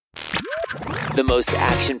The most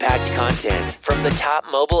action-packed content from the top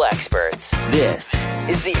mobile experts. This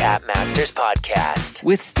is the App Masters Podcast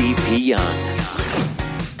with Steve P. Young.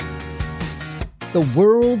 The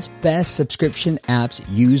world's best subscription apps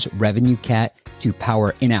use RevenueCat to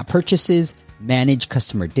power in-app purchases, manage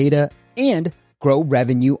customer data, and grow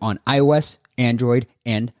revenue on iOS, Android,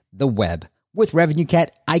 and the web. With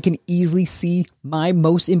RevenueCat, I can easily see my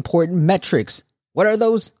most important metrics. What are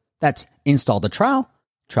those? That's install the trial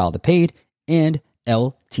the paid, and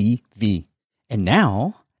LTV. And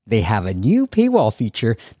now they have a new paywall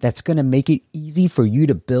feature that's going to make it easy for you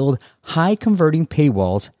to build high converting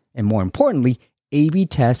paywalls and, more importantly, A/B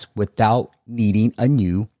test without needing a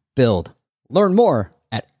new build. Learn more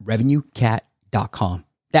at RevenueCat.com.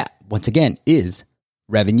 That, once again, is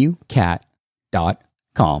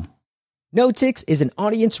RevenueCat.com. Notix is an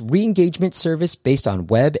audience re-engagement service based on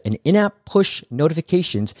web and in-app push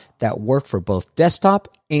notifications that work for both desktop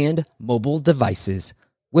and mobile devices.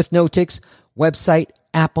 With Notix, website,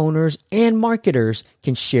 app owners, and marketers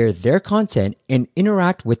can share their content and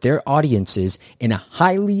interact with their audiences in a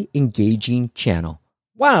highly engaging channel,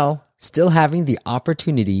 while still having the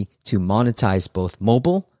opportunity to monetize both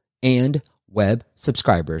mobile and web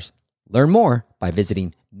subscribers. Learn more by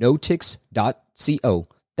visiting notix.co.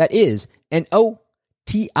 That is NOTIX.co.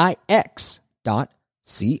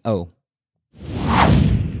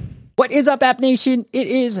 What is up, App Nation? It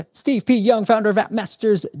is Steve P. Young, founder of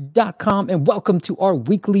AppMasters.com, and welcome to our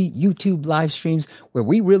weekly YouTube live streams where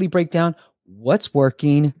we really break down what's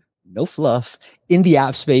working, no fluff, in the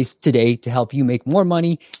app space today to help you make more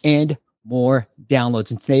money and more downloads.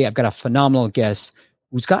 And today I've got a phenomenal guest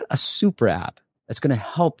who's got a super app that's going to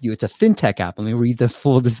help you. It's a fintech app. Let me read the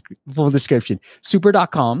full description.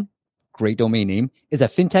 Super.com, great domain name, is a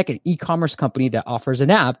fintech and e-commerce company that offers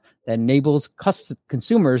an app that enables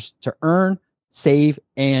consumers to earn, save,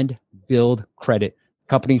 and build credit. The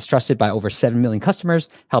company is trusted by over 7 million customers,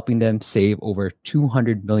 helping them save over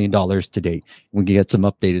 $200 million to date. We can get some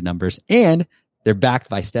updated numbers. And they're backed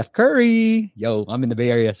by Steph Curry. Yo, I'm in the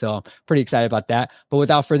Bay Area, so I'm pretty excited about that. But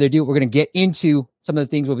without further ado, we're going to get into some of the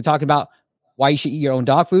things we'll be talking about. Why you should eat your own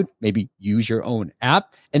dog food, maybe use your own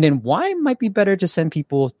app, and then why it might be better to send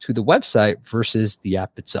people to the website versus the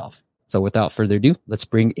app itself. So without further ado, let's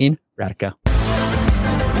bring in Radhika.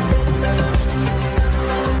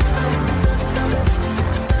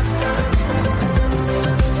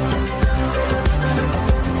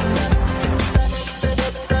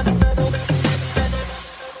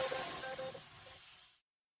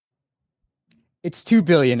 It's 2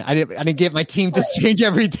 billion. I didn't get my team to change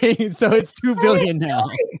everything, so it's 2 billion now.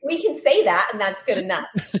 We can say that, and that's good enough.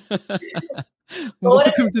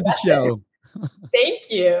 Welcome to the show. Thank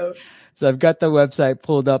you. So I've got the website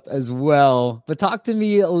pulled up as well. But talk to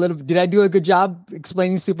me a little. Did I do a good job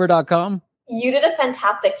explaining super.com? You did a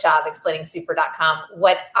fantastic job explaining super.com.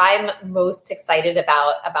 What I'm most excited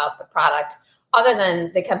about the product, other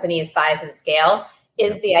than the company's size and scale,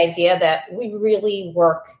 is the idea that we really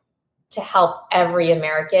work to help every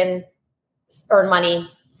American earn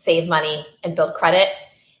money, save money, and build credit.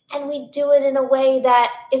 And we do it in a way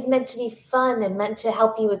that is meant to be fun and meant to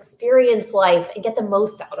help you experience life and get the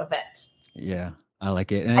most out of it. Yeah, I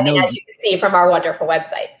like it. And I think, as you can see from our wonderful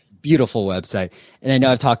website. Beautiful website. And I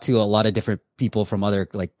know I've talked to a lot of different people from other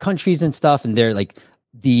countries and stuff, and they're like,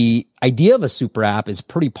 the idea of a super app is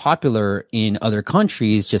pretty popular in other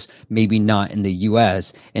countries, just maybe not in the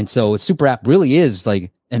US. And so a super app really is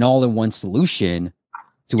like an all-in-one solution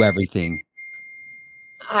to everything.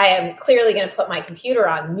 I am clearly going to put my computer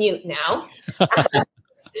on mute now.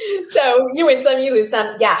 So you win some, you lose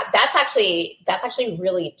some. Yeah, that's actually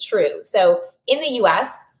really true. So in the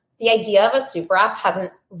US, the idea of a super app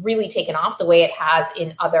hasn't really taken off the way it has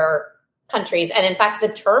in other countries. And in fact, the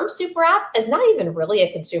term super app is not even really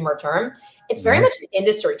a consumer term. It's very much an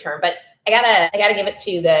industry term, but I gotta give it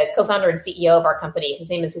to the co-founder and CEO of our company. His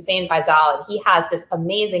name is Hussein Faisal, and he has this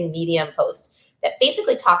amazing Medium post that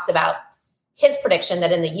basically talks about his prediction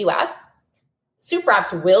that in the US, super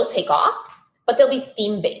apps will take off, but they'll be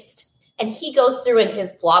theme-based. And he goes through in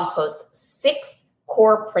his blog post 6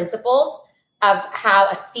 core principles of how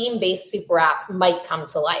a theme-based super app might come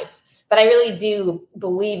to life. But I really do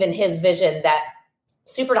believe in his vision that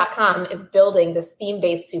super.com is building this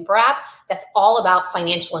theme-based super app that's all about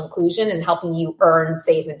financial inclusion and helping you earn,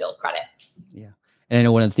 save, and build credit. Yeah. And I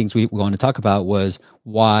know one of the things we want to talk about was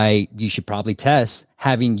why you should probably test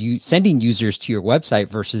sending users to your website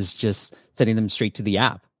versus just sending them straight to the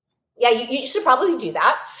app. Yeah, you should probably do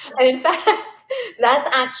that. And in fact, that's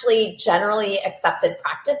actually generally accepted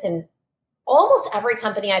practice in almost every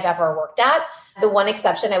company I've ever worked at. The one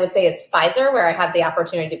exception I would say is Pfizer, where I had the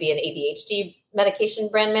opportunity to be an ADHD medication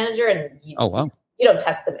brand manager, and you don't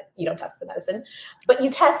test the medicine, but you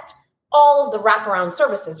test all of the wraparound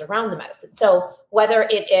services around the medicine. So whether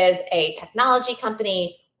it is a technology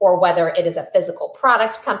company or whether it is a physical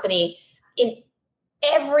product company, in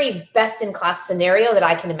every best-in-class scenario that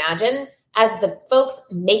I can imagine, as the folks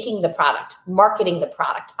making the product, marketing the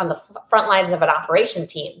product on the front lines of an operation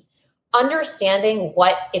team, understanding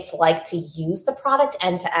what it's like to use the product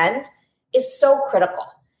end to end is so critical.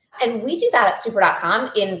 And we do that at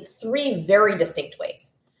Super.com in 3 very distinct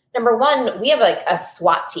ways. Number one, we have a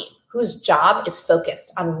SWAT team whose job is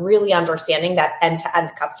focused on really understanding that end-to-end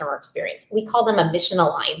customer experience. We call them a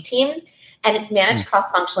mission-aligned team, and it's managed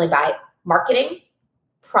cross-functionally by marketing,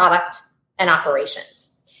 product, and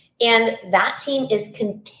operations. And that team is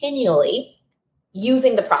continually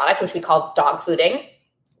using the product, which we call dog fooding,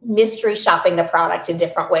 mystery shopping the product in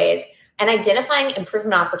different ways, and identifying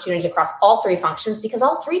improvement opportunities across all 3 functions, because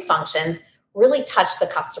all 3 functions really touch the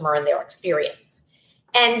customer and their experience.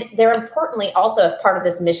 And they're importantly also, as part of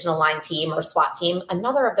this mission-aligned team or SWAT team,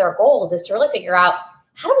 another of their goals is to really figure out,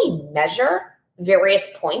 how do we measure various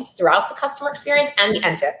points throughout the customer experience and the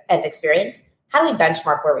end-to-end experience? How do we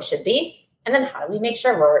benchmark where we should be? And then how do we make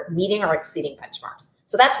sure we're meeting or exceeding benchmarks?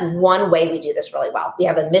 So that's one way we do this really well. We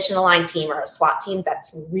have a mission-aligned team or a SWAT team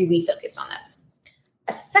that's really focused on this.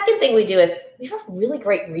 A second thing we do is we have a really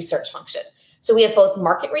great research function. So we have both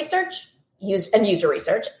market research and user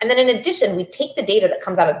research. And then in addition, we take the data that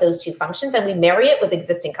comes out of those 2 functions and we marry it with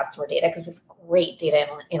existing customer data, because we have a great data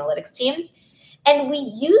analytics team. And we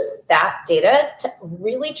use that data to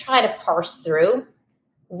really try to parse through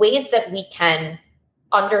ways that we can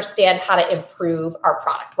understand how to improve our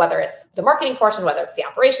product, whether it's the marketing portion, whether it's the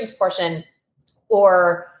operations portion,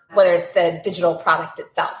 or whether it's the digital product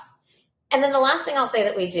itself. And then the last thing I'll say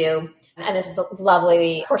that we do, and this is a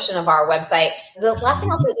lovely portion of our website, the last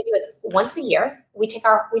thing I'll say that we do is once a year, we take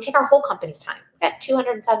our whole company's time. We've got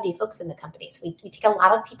 270 folks in the company. So we take a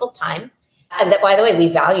lot of people's time. And that, by the way, we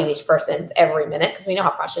value each person's every minute because we know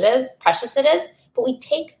how precious it is. But we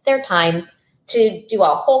take their time to do a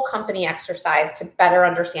whole company exercise to better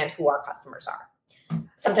understand who our customers are.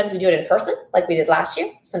 Sometimes we do it in person, like we did last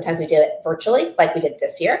year. Sometimes we do it virtually, like we did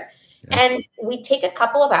this year. Yeah. And we take a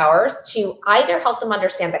couple of hours to either help them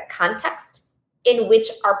understand the context in which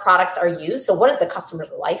our products are used. So what is the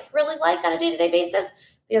customer's life really like on a day-to-day basis?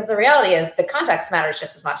 Because the reality is the context matters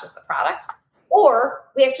just as much as the product. Or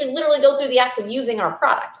we actually literally go through the act of using our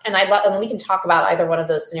product. And and we can talk about either one of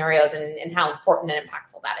those scenarios and how important and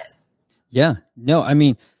impactful that is. Yeah, no, I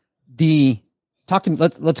mean, talk to me.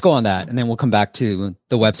 Let's go on that. And then we'll come back to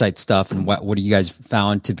the website stuff and what do you guys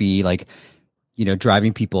found to be like,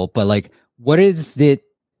 driving people. But like, what is it?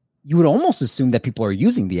 You would almost assume that people are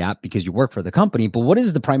using the app because you work for the company, but what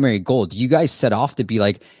is the primary goal? Do you guys set off to be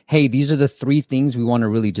like, hey, these are the 3 things we want to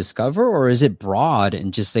really discover? Or is it broad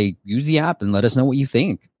and just say, use the app and let us know what you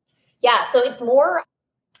think? Yeah. So it's more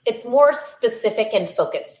specific and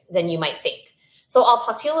focused than you might think. So I'll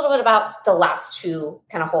talk to you a little bit about the last 2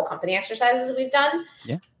 kind of whole company exercises we've done.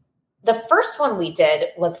 Yeah. The first one we did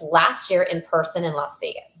was last year in person in Las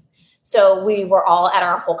Vegas. So we were all at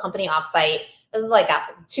our whole company offsite. This is like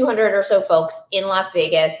 200 or so folks in Las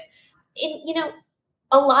Vegas.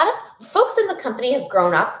 A lot of folks in the company have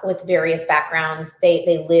grown up with various backgrounds.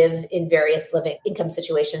 They live in various living income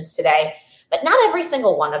situations today, but not every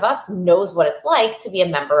single one of us knows what it's like to be a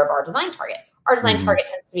member of our design target. Our design target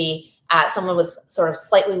tends to be someone with sort of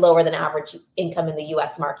slightly lower than average income in the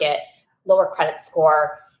US market, lower credit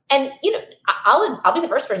score. And, I'll be the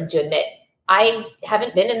first person to admit, I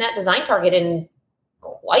haven't been in that design target in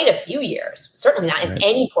quite a few years, certainly not in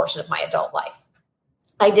any portion of my adult life.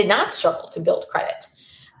 I did not struggle to build credit.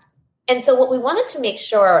 And so what we wanted to make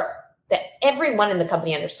sure that everyone in the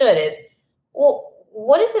company understood is, well,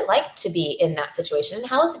 what is it like to be in that situation? And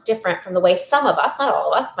how is it different from the way some of us, not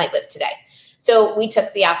all of us, might live today? So we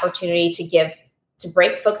took the opportunity to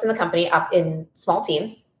break folks in the company up in small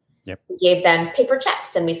teams. Yep. We gave them paper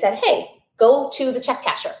checks and we said, hey, go to the check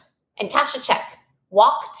casher and cash a check.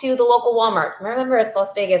 Walk to the local Walmart. Remember, it's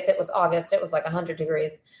Las Vegas. It was August. It was like 100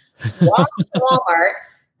 degrees. Walk to Walmart,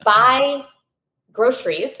 buy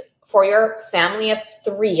groceries for your family of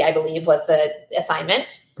 3, I believe was the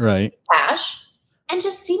assignment. Right. Cash. And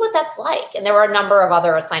just see what that's like. And there were a number of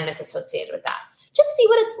other assignments associated with that. Just see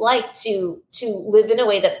what it's like to live in a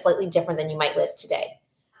way that's slightly different than you might live today.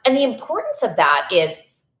 And the importance of that is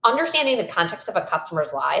understanding the context of a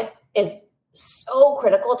customer's life is so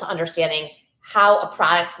critical to understanding how a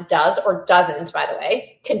product does or doesn't, by the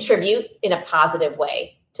way, contribute in a positive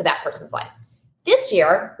way to that person's life. This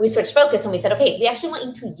year, we switched focus and we said, okay, we actually want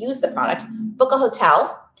you to use the product, book a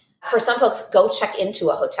hotel, For some folks, go check into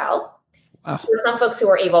a hotel. Wow. For some folks who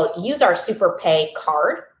are able to use our Super Pay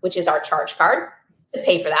card, which is our charge card, to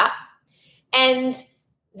pay for that. And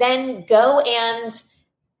then go and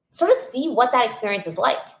sort of see what that experience is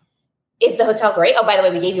like. Is the hotel great? Oh, by the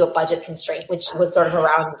way, we gave you a budget constraint, which was sort of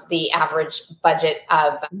around the average budget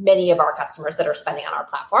of many of our customers that are spending on our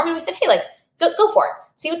platform. And we said, hey, like, go for it.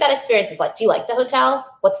 See what that experience is like. Do you like the hotel?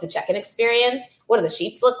 What's the check-in experience? What do the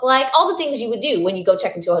sheets look like? All the things you would do when you go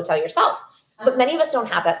check into a hotel yourself. But many of us don't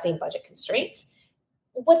have that same budget constraint.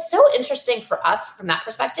 What's so interesting for us from that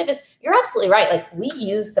perspective is you're absolutely right. Like, we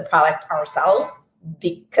use the product ourselves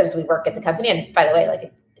because we work at the company. And by the way,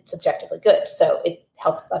 like, it's objectively good. So it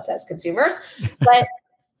helps us as consumers. But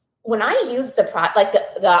when I use the product, like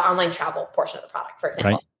the online travel portion of the product, for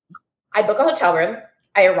example, right. I book a hotel room.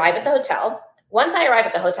 I arrive at the hotel. Once I arrive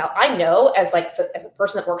at the hotel, I know as a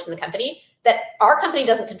person that works in the company that our company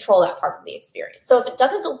doesn't control that part of the experience. So if it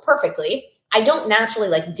doesn't go perfectly, I don't naturally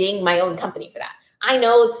like ding my own company for that. I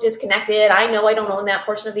know it's disconnected. I know I don't own that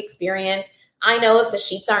portion of the experience. I know if the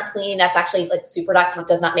sheets aren't clean, that's actually like Super.com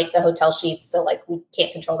does not make the hotel sheets. So like we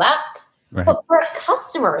can't control that. Right. But for a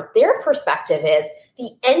customer, their perspective is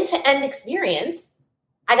the end-to-end experience.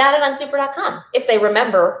 I got it on Super.com if they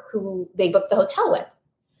remember who they booked the hotel with.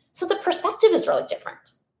 So the perspective is really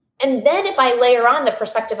different. And then if I layer on the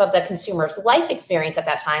perspective of the consumer's life experience at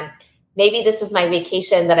that time, maybe this is my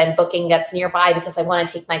vacation that I'm booking that's nearby because I want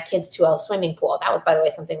to take my kids to a swimming pool. That was, by the way,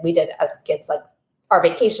 something we did as kids. Like our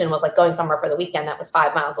vacation was like going somewhere for the weekend that was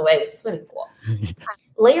 5 miles away with a swimming pool.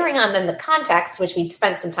 Layering on then the context, which we'd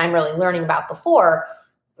spent some time really learning about before,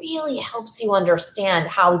 really helps you understand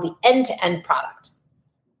how the end-to-end product,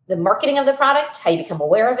 the marketing of the product, how you become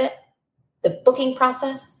aware of it, the booking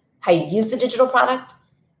process, how you use the digital product,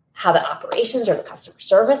 how the operations or the customer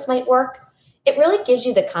service might work. It really gives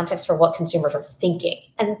you the context for what consumers are thinking.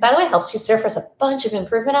 And by the way, it helps you surface a bunch of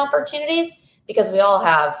improvement opportunities because we all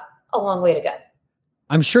have a long way to go.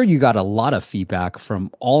 I'm sure you got a lot of feedback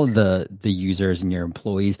from all of the users and your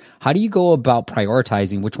employees. How do you go about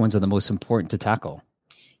prioritizing which ones are the most important to tackle?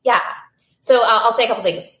 Yeah. So I'll say a couple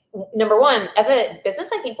things. Number one, as a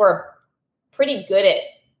business, I think we're pretty good at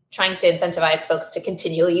trying to incentivize folks to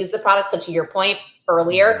continually use the product. So to your point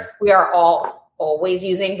earlier, we are all always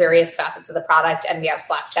using various facets of the product, and we have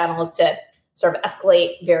Slack channels to sort of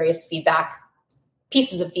escalate various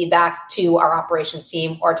pieces of feedback to our operations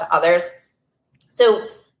team or to others. So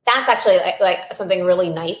that's actually like something really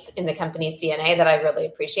nice in the company's DNA that I really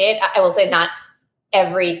appreciate. I will say not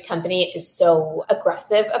every company is so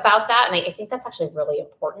aggressive about that. And I think that's actually really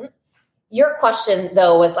important. Your question,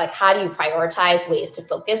 though, was like, how do you prioritize ways to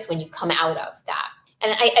focus when you come out of that?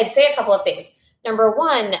 And I'd say a couple of things. Number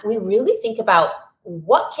one, we really think about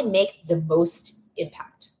what can make the most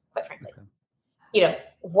impact, quite frankly. Okay. You know,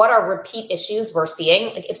 what are repeat issues we're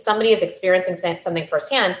seeing? Like if somebody is experiencing something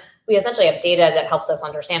firsthand, we essentially have data that helps us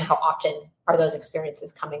understand how often are those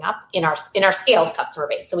experiences coming up in our scaled customer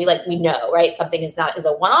base. So we know, right? Something is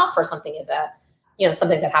a one-off or something is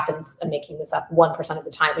something that happens, I'm making this up, 1% of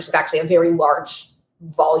the time, which is actually a very large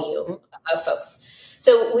volume of folks.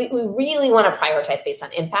 So we really want to prioritize based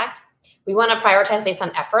on impact. We want to prioritize based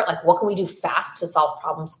on effort. Like what can we do fast to solve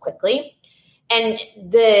problems quickly? And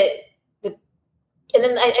and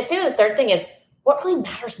then I'd say the third thing is what really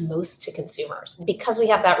matters most to consumers. Because we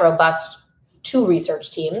have that robust 2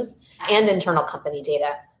 research teams and internal company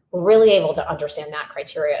data, we're really able to understand that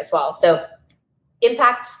criteria as well. So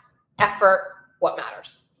impact, effort, what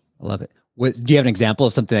matters. I love it. Do you have an example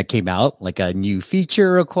of something that came out, like a new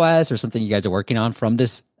feature request or something you guys are working on from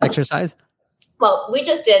this exercise? Well, we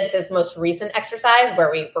just did this most recent exercise where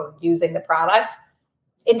we were using the product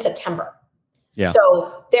in September. Yeah.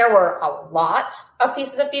 So there were a lot of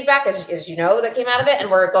pieces of feedback, as you know, that came out of it. And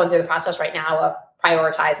we're going through the process right now of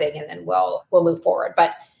prioritizing, and then we'll move forward.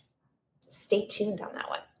 But stay tuned on that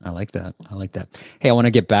one. I like that. Hey, I want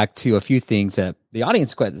to get back to a few things that the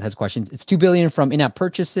audience has questions. It's $2 billion from in-app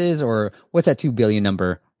purchases, or what's that $2 billion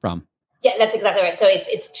number from? Yeah, that's exactly right. So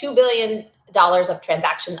it's $2 billion of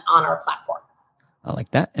transaction on our platform. I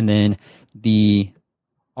like that. And then the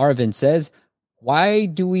Arvind says, why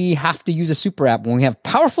do we have to use a super app when we have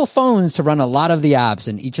powerful phones to run a lot of the apps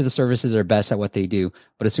and each of the services are best at what they do,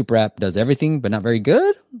 but a super app does everything but not very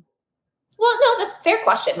good? Well, no, that's a fair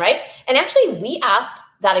question, right? And actually, we asked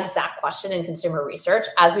that exact question in consumer research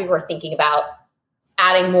as we were thinking about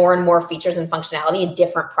adding more and more features and functionality in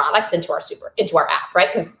different products into our app, right?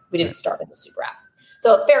 Because we didn't start as a super app.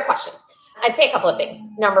 So fair question. I'd say a couple of things.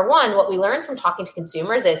 Number one, what we learned from talking to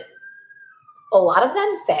consumers is a lot of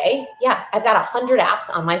them say, yeah, I've got 100 apps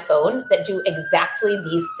on my phone that do exactly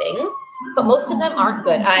these things, but most of them aren't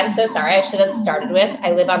good. I'm so sorry. I should have started with,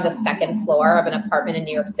 I live on the second floor of an apartment in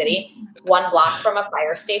New York City, 1 block from a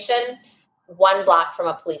fire station, 1 block from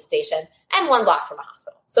a police station, and 1 block from a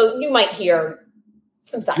hospital. So you might hear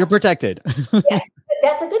some sirens. You're protected. Yeah,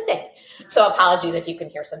 that's a good thing. So apologies if you can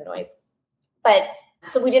hear some noise. But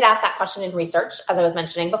so we did ask that question in research, as I was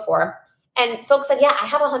mentioning before. And folks said, yeah, I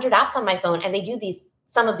have 100 apps on my phone and they do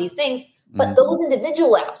some of these things, but those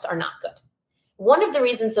individual apps are not good. One of the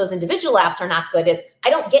reasons those individual apps are not good is I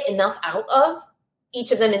don't get enough out of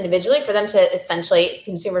each of them individually for them to essentially,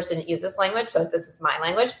 consumers didn't use this language, so this is my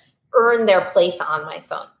language, earn their place on my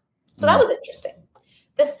phone. So that was interesting.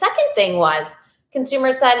 The second thing was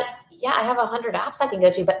consumers said, yeah, I have 100 apps I can go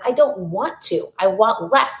to, but I don't want to. I want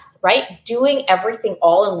less, right? Doing everything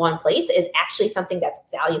all in one place is actually something that's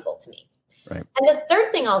valuable to me. Right. And the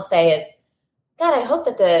third thing I'll say is, God, I hope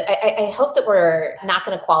that I hope that we're not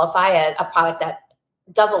going to qualify as a product that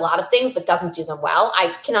does a lot of things but doesn't do them well.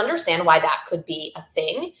 I can understand why that could be a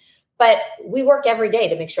thing, but we work every day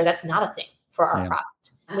to make sure that's not a thing for our product.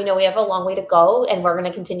 We know we have a long way to go and we're going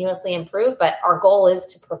to continuously improve, but our goal is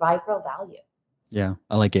to provide real value. Yeah,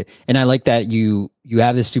 I like it. And I like that you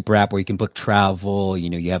have this super app where you can book travel,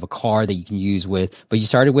 you have a car that you can use but you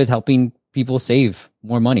started with helping people save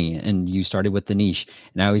more money and you started with the niche.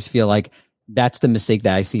 And I always feel like that's the mistake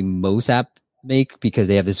that I see most apps make because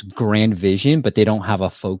they have this grand vision, but they don't have a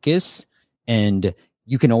focus. And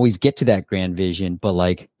you can always get to that grand vision. But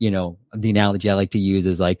the analogy I like to use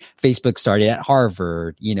is Facebook started at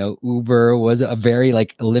Harvard, Uber was a very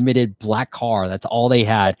limited black car. That's all they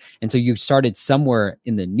had. And so you started somewhere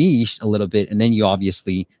in the niche a little bit, and then you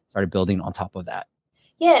obviously started building on top of that.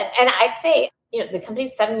 Yeah. And I'd say, the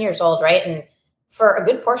company's 7 years old, right? And for a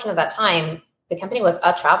good portion of that time, the company was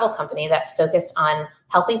a travel company that focused on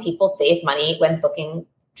helping people save money when booking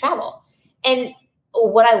travel. And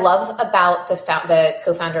what I love about the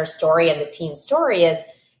co-founder story and the team story is,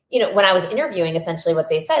 when I was interviewing, essentially what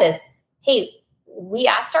they said is, hey, we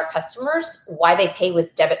asked our customers why they pay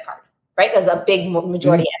with debit card, right? That's a big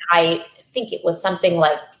majority. And I think it was something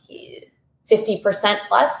like 50%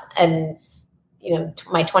 plus. And,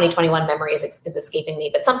 my 2021 memory is escaping me,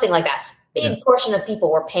 but something like that. Big portion of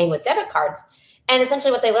people were paying with debit cards. And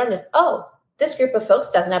essentially what they learned is, oh, this group of folks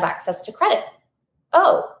doesn't have access to credit.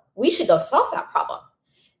 Oh, we should go solve that problem.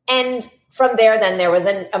 And from there, then there was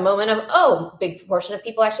a moment of, oh, big portion of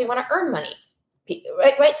people actually want to earn money,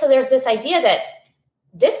 right? So there's this idea that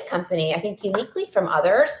this company, I think uniquely from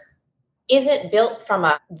others, isn't built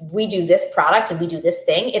from we do this product and we do this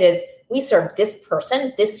thing. It is, we serve this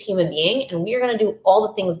person, this human being, and we are going to do all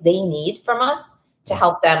the things they need from us to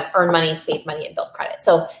help them earn money, save money, and build credit.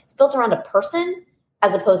 So it's built around a person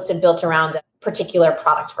as opposed to built around a particular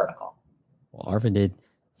product vertical. Well, Arvind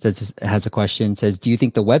has a question, says, do you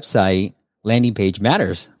think the website landing page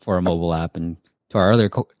matters for a mobile app? And to our other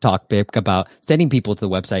talk, Bip, about sending people to the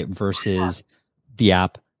website versus the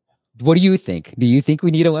app. What do you think? Do you think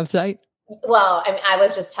we need a website? Well, I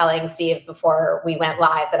was just telling Steve before we went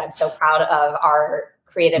live that I'm so proud of our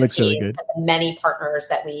creative team really and the many partners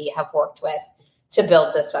that we have worked with to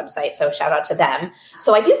build this website. So shout out to them.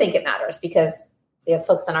 So I do think it matters because we have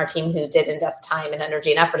folks on our team who did invest time and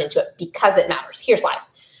energy and effort into it because it matters. Here's why.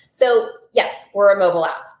 So yes, we're a mobile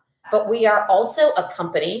app, but we are also a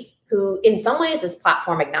company who in some ways is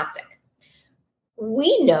platform agnostic.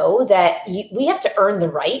 We know that we have to earn the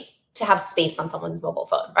right to have space on someone's mobile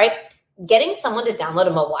phone, right? Getting someone to download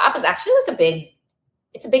a mobile app is actually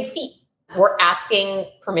it's a big feat. We're asking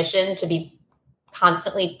permission to be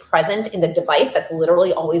constantly present in the device that's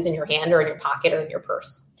literally always in your hand or in your pocket or in your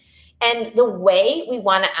purse. And the way we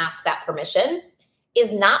want to ask that permission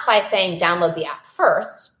is not by saying download the app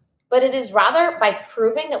first, but it is rather by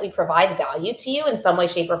proving that we provide value to you in some way,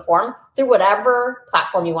 shape, or form through whatever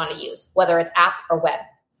platform you want to use, whether it's app or web.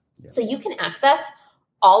 Yeah. So you can access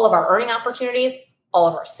all of our earning opportunities, all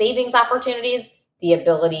of our savings opportunities, the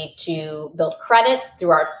ability to build credit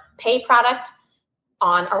through our pay product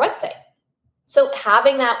on our website. So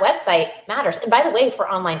having that website matters. And by the way, for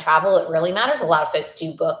online travel, it really matters. A lot of folks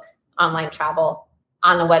do book online travel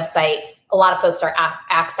on the website. A lot of folks are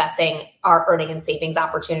accessing our earning and savings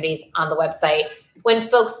opportunities on the website. When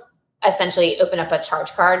folks essentially open up a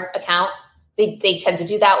charge card account, they tend to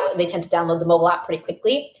do that. They tend to download the mobile app pretty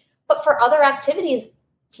quickly. But for other activities,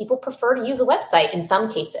 people prefer to use a website in some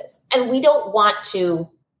cases. And we don't want to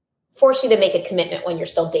force you to make a commitment when you're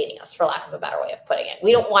still dating us, for lack of a better way of putting it.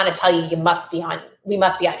 We don't want to tell you we must be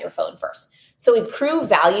on your phone first. So we prove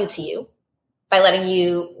value to you by letting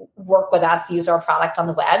you work with us, use our product on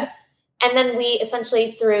the web. And then we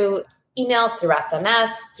essentially through email, through SMS,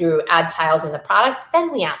 through ad tiles in the product,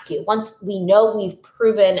 then we ask you, once we know we've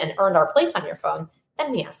proven and earned our place on your phone,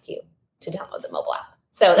 then we ask you to download the mobile app.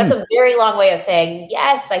 So that's a very long way of saying,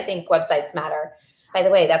 yes, I think websites matter. By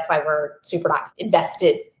the way, that's why we're super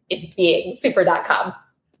invested in being super.com.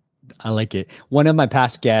 I like it. One of my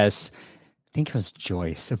past guests, I think it was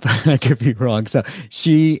Joyce, but I could be wrong. So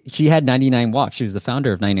she had 99 Walks. She was the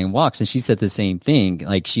founder of 99 Walks. And she said the same thing.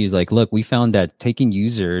 Like, she's like, look, we found that taking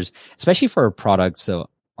users, especially for a product. So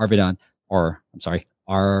Aravind,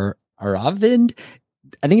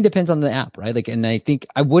 I think it depends on the app, right? Like, and I think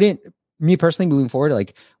me personally, moving forward,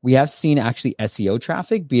 like, we have seen actually SEO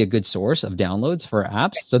traffic be a good source of downloads for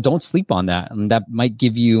apps. So don't sleep on that. And that might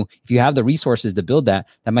give you, if you have the resources to build that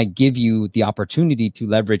might give you the opportunity to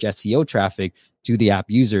leverage SEO traffic to the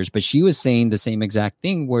app users. But she was saying the same exact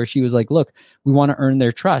thing where she was like, look, we want to earn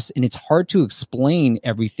their trust. And it's hard to explain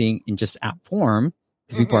everything in just app form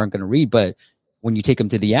because people aren't going to read. But when you take them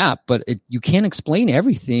to the app, but you can't explain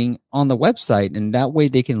everything on the website. And that way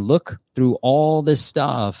they can look through all this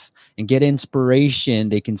stuff and get inspiration.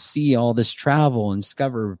 They can see all this travel and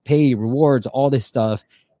discover, pay, rewards, all this stuff,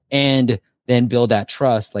 and then build that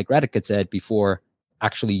trust, like Radhika said, before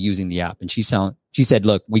actually using the app. And she said,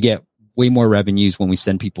 look, we get way more revenues when we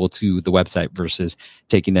send people to the website versus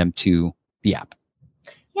taking them to the app.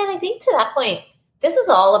 Yeah. And I think to that point, this is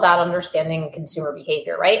all about understanding consumer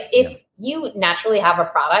behavior, right? If you naturally have a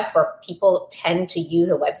product where people tend to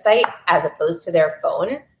use a website as opposed to their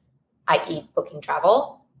phone, i.e. booking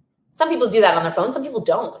travel, some people do that on their phone, some people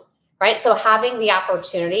don't, right? So having the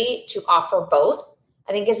opportunity to offer both,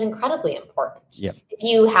 I think, is incredibly important. Yep. If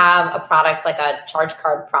you have a product like a charge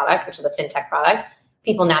card product, which is a fintech product,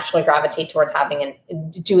 people naturally gravitate towards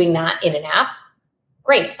doing that in an app.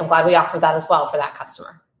 Great. I'm glad we offer that as well for that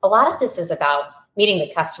customer. A lot of this is about meeting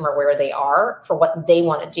the customer where they are for what they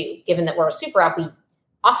want to do. Given that we're a super app, we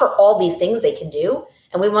offer all these things they can do.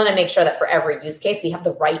 And we want to make sure that for every use case, we have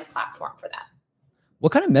the right platform for that.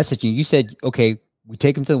 What kind of messaging? You said, okay, we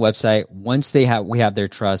take them to the website. Once we have their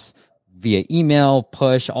trust via email,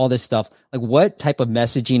 push, all this stuff. Like, what type of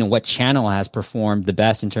messaging and what channel has performed the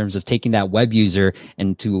best in terms of taking that web user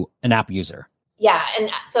into an app user? Yeah.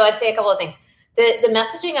 And so I'd say a couple of things. The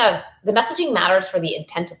messaging matters for the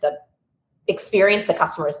intent of the experience the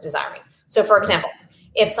customer is desiring. So for example,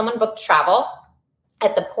 if someone booked travel,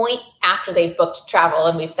 at the point after they've booked travel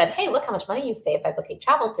and we've said, hey, look how much money you save by booking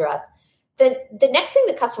travel through us, then the next thing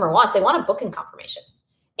the customer wants, they want a booking confirmation.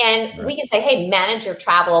 And we can say, hey, manage your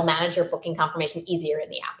travel, manage your booking confirmation easier in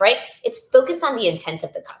the app, right? It's focused on the intent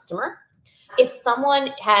of the customer. If someone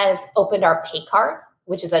has opened our pay card,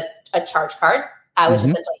 which is a charge card, which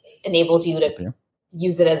essentially enables you to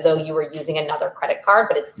use it as though you were using another credit card,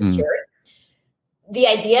 but it's secured. The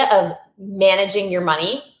idea of managing your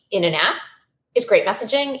money in an app is great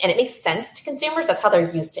messaging, and it makes sense to consumers. That's how they're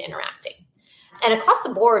used to interacting. And across the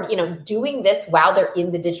board, doing this while they're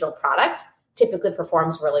in the digital product typically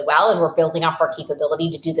performs really well. And we're building up our capability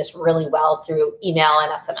to do this really well through email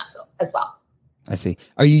and SMS as well. I see.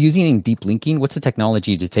 Are you using deep linking? What's the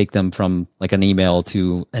technology to take them from like an email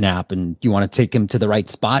to an app, and you want to take them to the right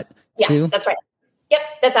spot? Yeah, that's right. Yep,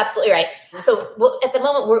 that's absolutely right. So at the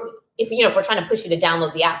moment, if we're trying to push you to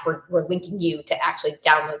download the app, we're linking you to actually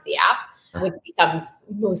download the app, which becomes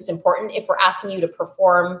most important. If we're asking you to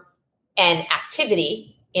perform an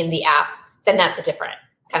activity in the app, then that's a different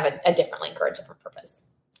link or a different purpose.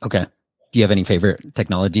 Okay. Do you have any favorite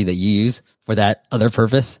technology that you use for that other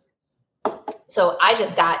purpose? So I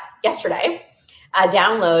just got yesterday a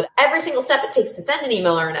download every single step it takes to send an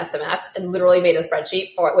email or an SMS, and literally made a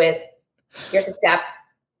spreadsheet for it with, here's the step,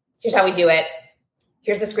 here's how we do it,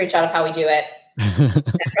 here's the screenshot of how we do it,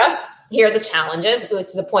 etc. Here are the challenges.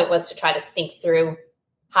 The point was to try to think through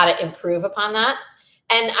how to improve upon that.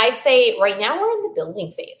 And I'd say right now we're in the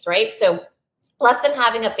building phase, right? So less than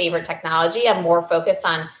having a favorite technology, I'm more focused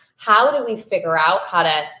on how do we figure out how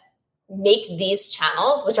to make these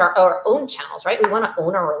channels, which are our own channels, right? We want to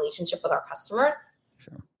own our relationship with our customer.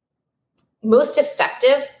 Sure. Most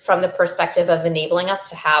effective from the perspective of enabling us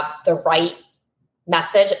to have the right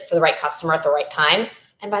message for the right customer at the right time.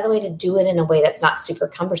 And by the way, to do it in a way that's not super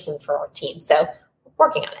cumbersome for our team. So we're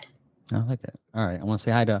working on it. I like it. All right. I want to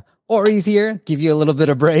say hi to Ori's here. Give you a little bit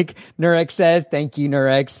of break. Nurex says, thank you,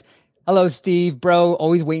 Nurex. Hello, Steve. Bro,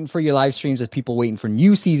 always waiting for your live streams as people waiting for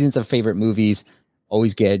new seasons of favorite movies.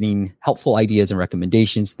 Always getting helpful ideas and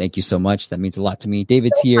recommendations. Thank you so much. That means a lot to me.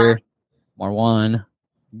 David's here. Marwan.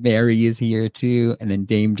 Mary is here too. And then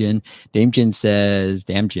Damjen. Damjen says,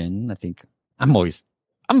 I think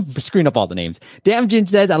I'm screwing up all the names. Damjin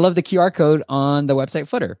says, I love the QR code on the website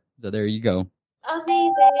footer. So there you go.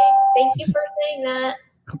 Amazing. Thank you for saying that.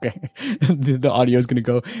 Okay. The audio is going to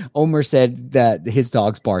go. Omer said that his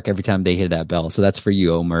dogs bark every time they hear that bell. So that's for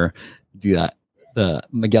you, Omer. Do that.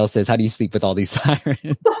 Miguel says, how do you sleep with all these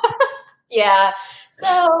sirens? Yeah.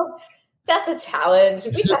 So that's a challenge.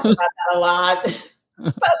 We talk about that a lot,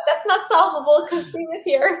 but that's not solvable because we live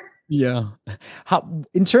here. Yeah. How,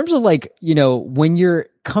 in terms of like, when you're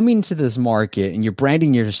coming to this market and you're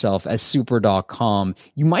branding yourself as super.com,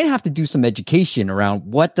 you might have to do some education around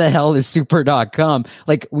what the hell is super.com.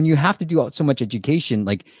 Like when you have to do so much education,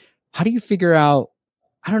 like how do you figure out,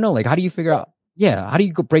 I don't know, like how do you figure out, how do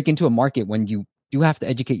you go break into a market when you do have to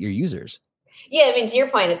educate your users? Yeah. I mean, to your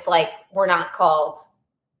point, it's like, we're not called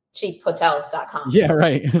cheaphotels.com. Yeah,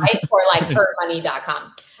 right. Right? Or like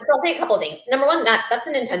earnmoney.com. So I'll say a couple of things. Number one, that's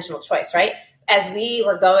an intentional choice, right? As we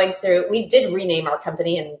were going through, we did rename our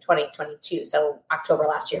company in 2022. So October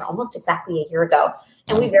last year, almost exactly a year ago.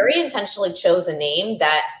 And we very intentionally chose a name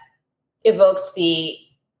that evoked the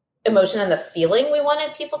emotion and the feeling we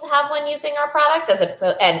wanted people to have when using our products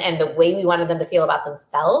and the way we wanted them to feel about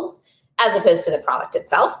themselves as opposed to the product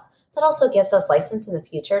itself. That also gives us license in the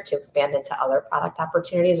future to expand into other product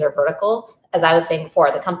opportunities or verticals. As I was saying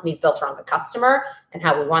before, the company's built around the customer and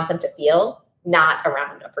how we want them to feel, not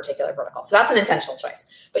around a particular vertical. So that's an intentional choice.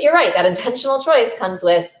 But you're right, that intentional choice comes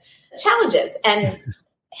with challenges and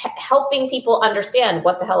helping people understand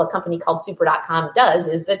what the hell a company called super.com does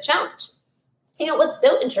is a challenge. What's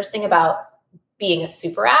so interesting about being a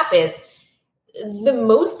super app is the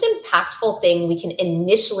most impactful thing we can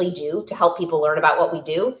initially do to help people learn about what we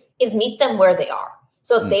do is meet them where they are.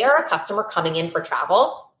 So if they are a customer coming in for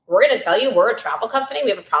travel, we're going to tell you we're a travel company.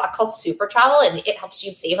 We have a product called Super Travel, and it helps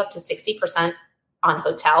you save up to 60% on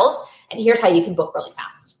hotels. And here's how you can book really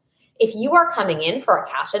fast. If you are coming in for a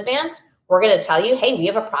cash advance, we're going to tell you, hey, we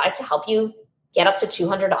have a product to help you get up to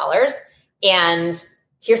 $200. And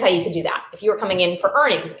here's how you could do that. If you were coming in for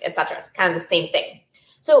earning, et cetera, it's kind of the same thing.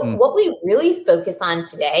 So what we really focus on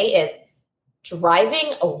today is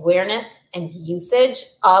driving awareness and usage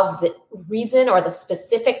of the reason or the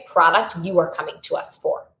specific product you are coming to us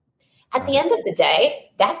for. At the end of the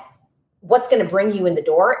day, that's what's going to bring you in the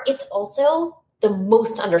door. It's also the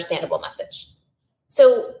most understandable message.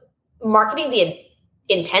 So marketing the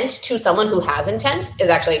intent to someone who has intent is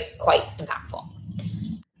actually quite impactful.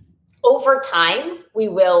 Over time, we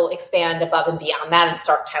will expand above and beyond that and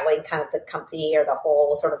start telling kind of the company or the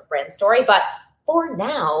whole sort of brand story. But for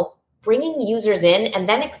now, bringing users in and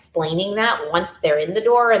then explaining that once they're in the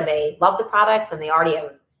door and they love the products and they already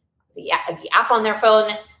have the app on their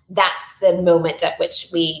phone, that's the moment at which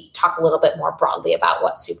we talk a little bit more broadly about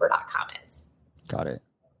what super.com is. Got it.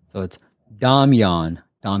 So it's Damyan.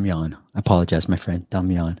 I apologize, my friend.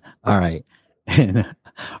 Damyan. All right. And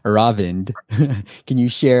Aravind, can you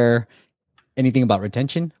share anything about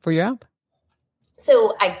retention for your app?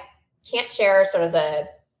 So I can't share sort of the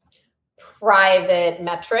private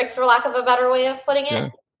metrics, for lack of a better way of putting it.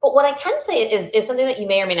 Sure. But what I can say is something that you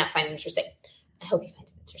may or may not find interesting. I hope you find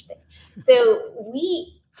it interesting. So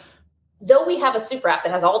though we have a super app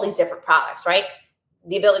that has all these different products, right?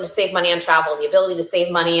 The ability to save money on travel, the ability to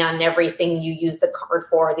save money on everything you use the card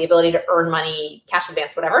for, the ability to earn money, cash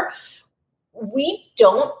advance, whatever. We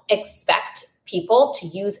don't expect people to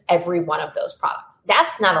use every one of those products.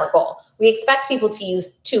 That's not our goal. We expect people to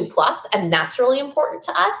use 2+, and that's really important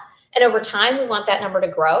to us. And over time, we want that number to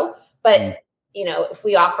grow. But, if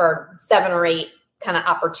we offer 7 or 8 kind of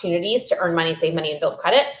opportunities to earn money, save money, and build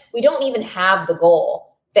credit, we don't even have the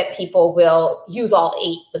goal that people will use all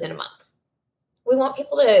 8 within a month. We want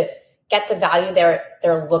people to get the value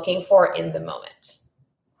they're looking for in the moment.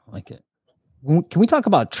 I like it. Can we talk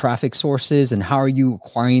about traffic sources and how are you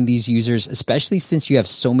acquiring these users, especially since you have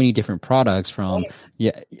so many different products from,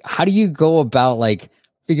 how do you go about like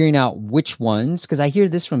figuring out which ones? Because I hear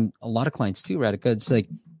this from a lot of clients too, Radhika. It's like,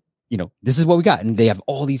 this is what we got. And they have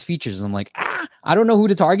all these features. And I'm like, I don't know who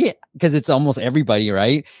to target because it's almost everybody,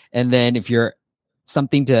 right? And then if you're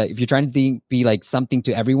trying to be like something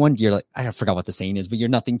to everyone, you're like, I forgot what the saying is, but you're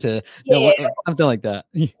nothing to something like that.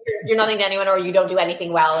 You're nothing to anyone, or you don't do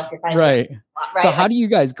anything well if you're trying right. to. Right. So how do you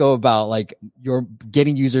guys go about like you're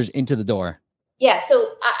getting users into the door? Yeah.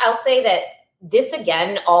 So I'll say that this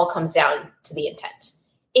again, all comes down to the intent.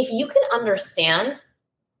 If you can understand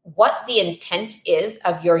what the intent is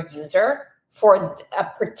of your user for a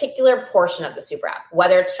particular portion of the super app,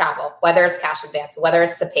 whether it's travel, whether it's cash advance, whether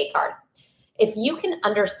it's the pay card, if you can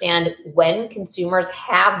understand when consumers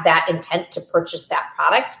have that intent to purchase that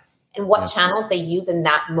product and what channels they use in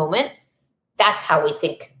that moment, that's how we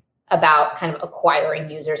think about kind of acquiring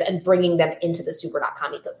users and bringing them into the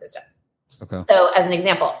super.com ecosystem. Okay. So as an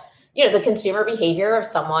example, the consumer behavior of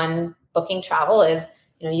someone booking travel is,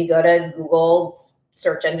 you go to Google's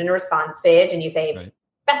search engine response page and you say, right,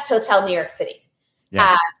 best hotel, New York City.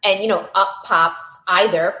 Yeah. And, up pops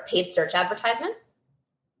either paid search advertisements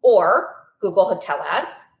or Google hotel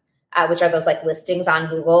ads, which are those like listings on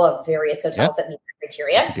Google of various hotels that meet the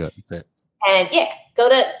criteria. Do it. And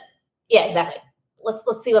exactly.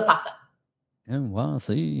 Let's see what pops up. And wow,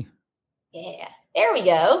 see. Yeah, there we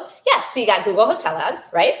go. Yeah, so you got Google hotel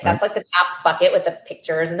ads, right? That's like the top bucket with the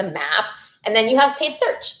pictures and the map. And then you have paid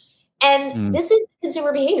search. And this is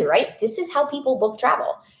consumer behavior, right? This is how people book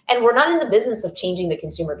travel. And we're not in the business of changing the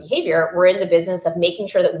consumer behavior. We're in the business of making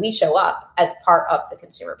sure that we show up as part of the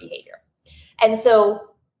consumer behavior. And so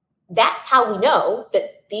that's how we know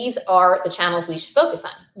that these are the channels we should focus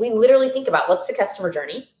on. We literally think about what's the customer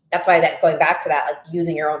journey. That's why that going back to that, like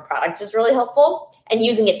using your own product is really helpful, and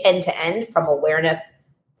using it end to end from awareness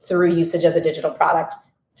through usage of the digital product,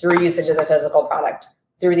 through usage of the physical product,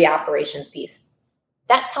 through the operations piece.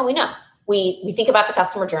 That's how we know. We think about the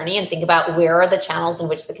customer journey and think about where are the channels in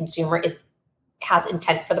which the consumer has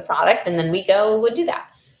intent for the product, and then we go and do that.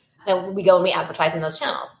 And we go and we advertise in those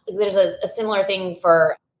channels. There's a similar thing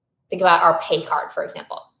think about our pay card, for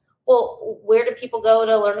example. Well, where do people go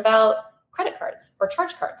to learn about credit cards or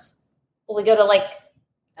charge cards? Well, we go to like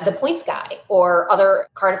the Points Guy or other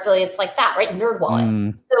card affiliates like that, right?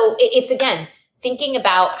 NerdWallet. So it's again, thinking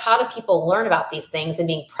about how do people learn about these things and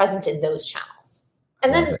being present in those channels.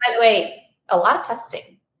 And then, by the way, a lot of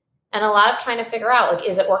testing and a lot of trying to figure out, like,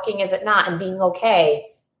 is it working? Is it not? And being okay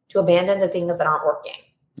to abandon the things that aren't working.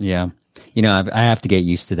 Yeah. I have to get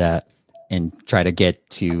used to that and try to get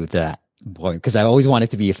to that point because I always want it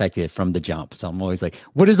to be effective from the jump. So I'm always like,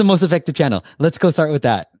 what is the most effective channel? Let's go start with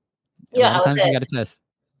that. Yeah, you got to test.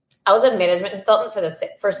 I was a management consultant for the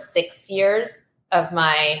first 6 years of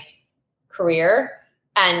my career.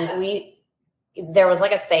 And there was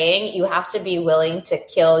like a saying, you have to be willing to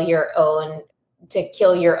kill your own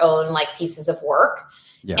like pieces of work.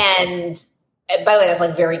 Yeah. And by the way, that's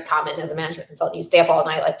like very common as a management consultant. You stay up all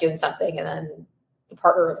night, like doing something, and then the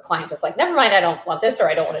partner or the client is like, never mind, I don't want this, or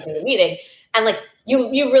I don't want to do the meeting. And like, you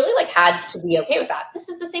really like had to be okay with that. This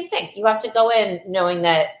is the same thing. You have to go in knowing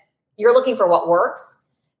that you're looking for what works,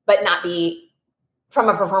 but not be, from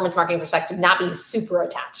a performance marketing perspective, not be super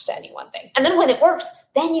attached to any one thing. And then when it works,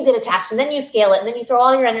 then you get attached and then you scale it and then you throw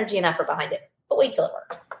all your energy and effort behind it. But wait till it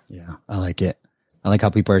works. Yeah, I like it. I like how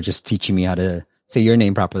people are just teaching me how to say your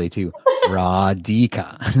name properly too.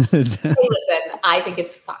 Radhika. Hey, listen, I think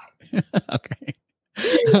it's fine. Okay.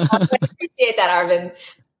 I appreciate that, Arvind.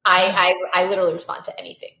 I literally respond to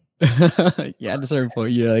anything. Yeah, at a certain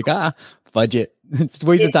point, you're like, budget. It's a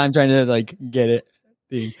waste of time trying to like get it.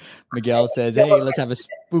 Miguel says, hey, let's have a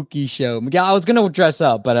spooky show. Miguel, I was going to dress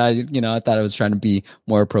up, but I thought I was trying to be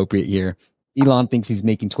more appropriate here. Elon thinks he's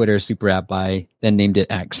making Twitter a super app then named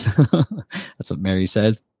it X. That's what Mary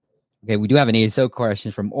says. Okay, we do have an ASO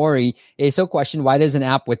question from Ori. ASO question, why does an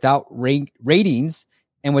app without ratings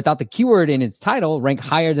and without the keyword in its title rank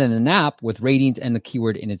higher than an app with ratings and the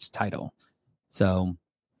keyword in its title? So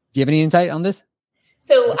do you have any insight on this?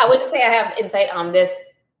 So I wouldn't say I have insight on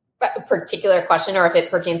this particular question, or if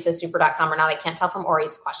it pertains to super.com or not. I can't tell from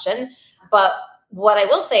Ori's question. But what I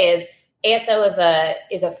will say is ASO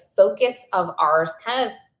is a focus of ours, kind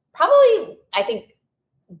of probably, I think,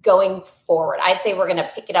 going forward. I'd say we're going to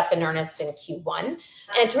pick it up in earnest in Q1. And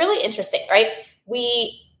it's really interesting, right?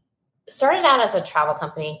 We started out as a travel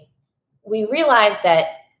company. We realized that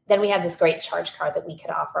then we had this great charge card that we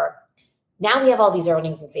could offer. Now we have all these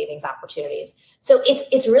earnings and savings opportunities. So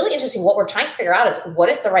it's really interesting. What we're trying to figure out is what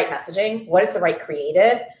is the right messaging? What is the right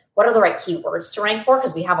creative? What are the right keywords to rank for?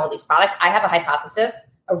 Because we have all these products. I have a hypothesis,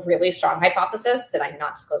 a really strong hypothesis that I'm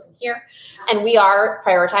not disclosing here. And we are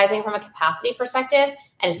prioritizing from a capacity perspective.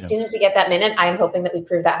 And as soon as we get that minute, I am hoping that we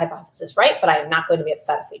prove that hypothesis right, but I am not going to be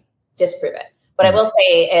upset if we disprove it. What I will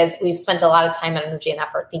say is we've spent a lot of time and energy and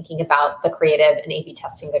effort thinking about the creative and A/B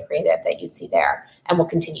testing the creative that you see there. And we'll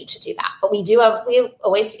continue to do that. But we have a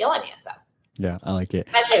ways to go on ASO. Yeah, I like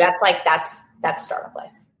it. By the way, that's startup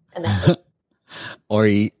life. And that's it.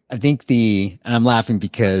 Ori, I think and I'm laughing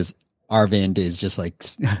because Arvind is just like,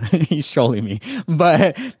 he's trolling me.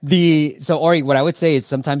 But so Ori, what I would say is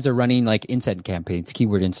sometimes they're running like intent campaigns,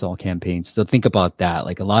 keyword install campaigns. So think about that.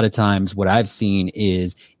 Like a lot of times what I've seen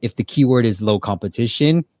is if the keyword is low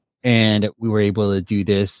competition, and we were able to do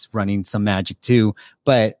this running some magic too,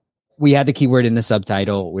 but we had the keyword in the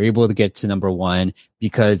subtitle. We're able to get to number one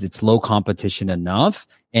because it's low competition enough.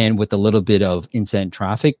 And with a little bit of incent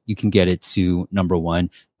traffic, you can get it to number one,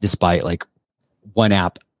 despite like one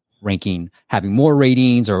app ranking, having more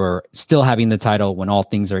ratings or still having the title when all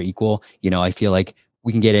things are equal. I feel like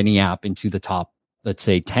we can get any app into the top, let's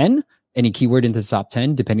say 10, any keyword into the top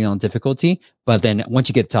 10, depending on difficulty. But then once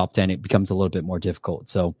you get top 10, it becomes a little bit more difficult.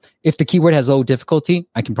 So if the keyword has low difficulty,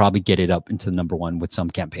 I can probably get it up into number one with some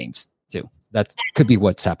campaigns too. That could be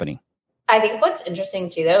what's happening. I think what's interesting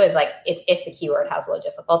too, though, is like it's if the keyword has low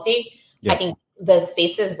difficulty. Yeah. I think the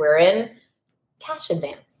spaces we're in, cash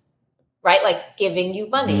advance, right? Like giving you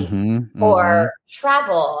money or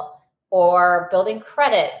travel or building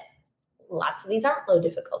credit. Lots of these aren't low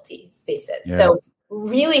difficulty spaces. Yeah. So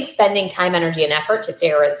really spending time, energy, and effort to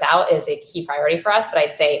figure this out is a key priority for us. But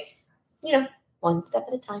I'd say, one step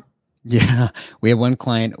at a time. Yeah. We have one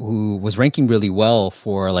client who was ranking really well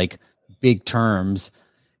for like big terms,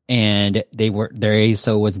 and their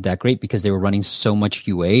ASO wasn't that great because they were running so much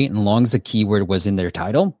UA. And as long as the keyword was in their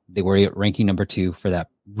title, they were ranking number 2 for that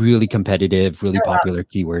really competitive, really popular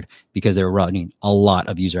keyword because they were running a lot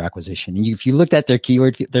of user acquisition. And if you looked at their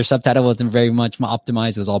keyword, their subtitle wasn't very much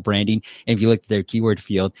optimized. It was all branding. And if you looked at their keyword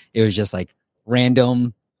field, it was just like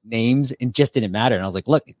random names and just didn't matter. And I was like,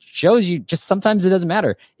 look, it shows you just sometimes it doesn't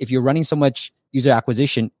matter. If you're running so much user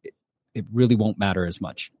acquisition, it really won't matter as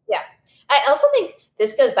much. Yeah. I also think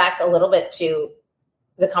this goes back a little bit to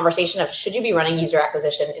the conversation of should you be running user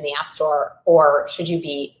acquisition in the App Store, or should you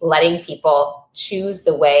be letting people choose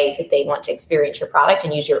the way that they want to experience your product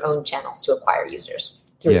and use your own channels to acquire users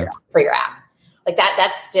for your app? Like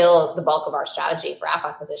that's still the bulk of our strategy for app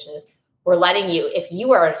acquisition is we're letting you, if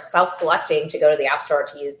you are self-selecting to go to the App Store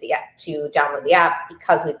to use the app, to download the app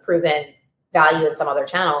because we've proven value in some other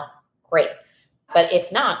channel, great. But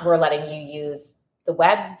if not, we're letting you use the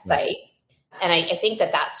website. And I think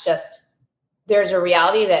that's just, there's a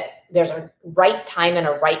reality that there's a right time and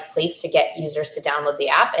a right place to get users to download the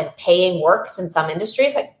app, and paying works in some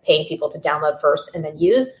industries, like paying people to download first and then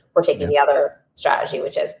use. We're taking the other strategy,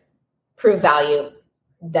 which is prove value,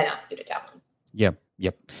 then ask you to download.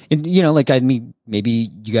 Yep. And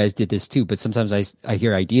maybe you guys did this too, but sometimes I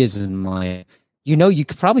hear ideas and I'm like, you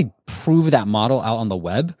could probably prove that model out on the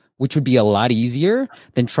web, which would be a lot easier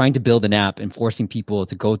than trying to build an app and forcing people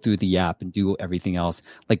to go through the app and do everything else.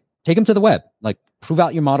 Like take them to the web, like prove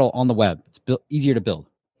out your model on the web. It's easier to build.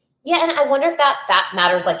 Yeah. And I wonder if that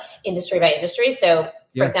matters like industry by industry. So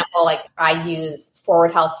for example, like I use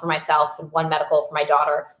Forward Health for myself and One Medical for my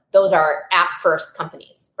daughter. Those are app first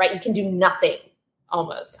companies, right? You can do nothing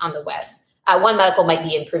almost on the web. One Medical might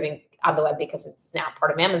be improving on the web because it's now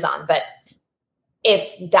part of Amazon, but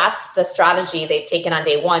if that's the strategy they've taken on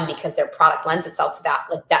day one because their product lends itself to that,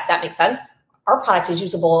 like that makes sense. Our product is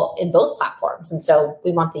usable in both platforms. And so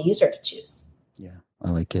we want the user to choose. Yeah,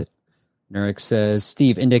 I like it. Nurek says,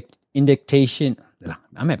 Steve, indexation.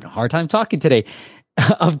 I'm having a hard time talking today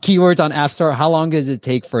of keywords on App Store. How long does it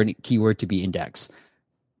take for a keyword to be indexed?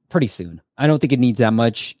 Pretty soon. I don't think it needs that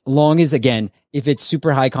much. Long as, again, if it's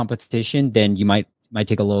super high competition, then you might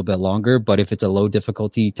take a little bit longer. But if it's a low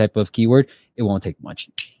difficulty type of keyword, it won't take much.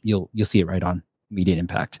 You'll see it right on immediate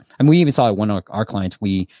impact. And we even saw it one of our clients.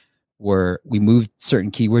 We moved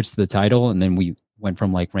certain keywords to the title, and then we went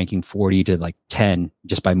from like ranking 40 to like 10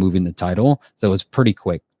 just by moving the title. So it was pretty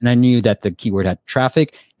quick. And I knew that the keyword had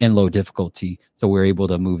traffic and low difficulty. So we were able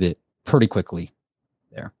to move it pretty quickly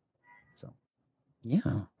there. So yeah.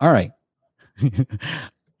 All right.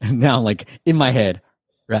 Now, like in my head,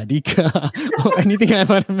 Radhika, anything I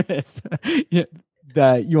might have missed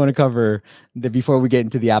that you want to cover before we get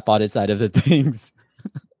into the app audit side of the things?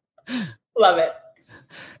 Love it.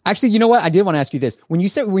 Actually, you know what? I did want to ask you this. When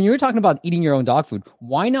you were talking about eating your own dog food,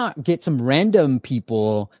 why not get some random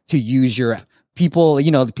people to use your people?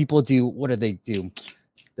 The people do, what do they do?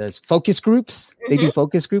 There's focus groups. Mm-hmm. They do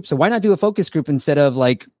focus groups. So why not do a focus group instead of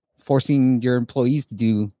like forcing your employees to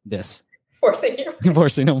do this?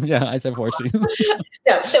 Forcing them. Yeah, I said forcing.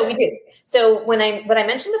 No, so we do. So what I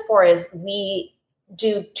mentioned before is we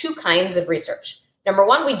do two kinds of research. Number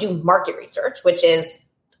one, we do market research, which is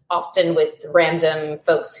often with random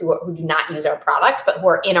folks who do not use our product, but who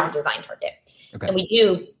are in our design target. Okay. And we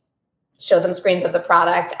do show them screens of the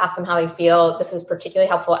product, ask them how they feel. This is particularly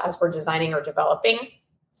helpful as we're designing or developing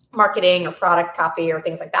marketing or product copy or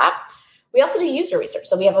things like that. We also do user research.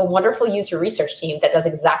 So we have a wonderful user research team that does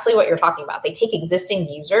exactly what you're talking about. They take existing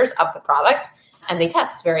users of the product and they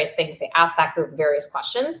test various things. They ask that group various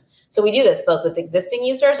questions. So we do this both with existing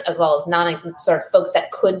users as well as sort of folks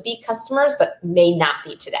that could be customers, but may not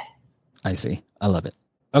be today. I see. I love it.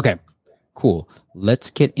 Okay, Cool. Let's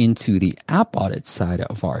get into the app audit side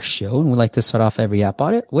of our show. And we like to start off every app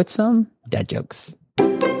audit with some dad jokes. All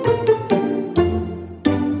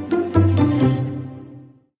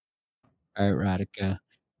right, Radhika.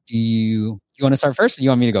 Do you want to start first, or you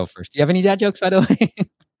want me to go first? Do you have any dad jokes, by the way?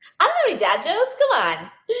 I don't have any dad jokes. Come on.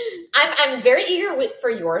 I'm very eager for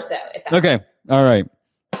yours, though. If that's Okay. All right.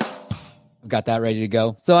 I've got that ready to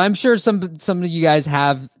go. So I'm sure some of you guys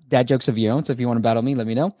have dad jokes of your own. So if you want to battle me, let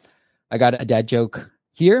me know. I got a dad joke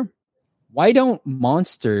here. Why don't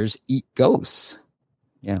monsters eat ghosts?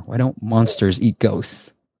 Yeah. Why don't monsters eat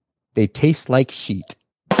ghosts? They taste like sheet.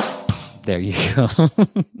 There you go. I was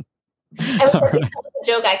thinking that was a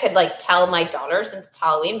joke I could like tell my daughter since it's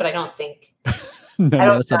Halloween, but I don't think. No, I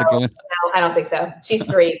don't that's not a know. good one. No, I don't think so. She's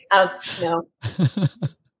 3. I don't know.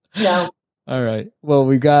 No. All right. Well,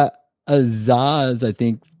 we got a Zaz, I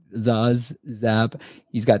think. Zaz Zap.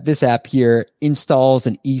 He's got this app here, installs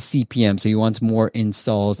an eCPM. So he wants more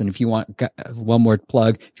installs. And if you want one more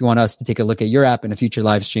plug, if you want us to take a look at your app in a future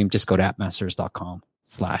live stream, just go to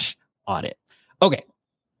appmasters.com/audit. Okay.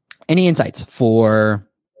 Any insights for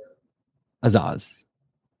Azaz?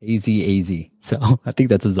 AZ. So I think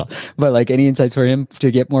that's Azaz. But like any insights for him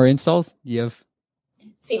to get more installs? You have?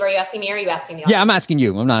 Steve, are you asking me or are you asking me? Yeah, I'm asking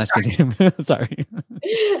you. I'm not asking him. Sorry.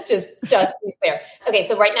 just to be clear. Okay,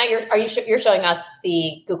 so right now you're showing us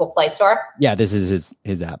the Google Play Store? Yeah, this is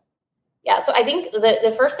his app. Yeah, so I think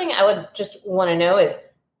the first thing I would just want to know is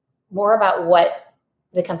more about what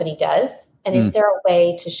the company does. And is there a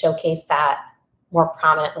way to showcase that more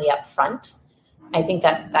prominently up front? I think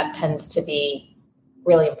that tends to be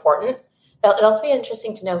really important. It'll also be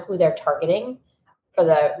interesting to know who they're targeting for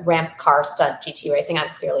the ramp car stunt GT racing. I'm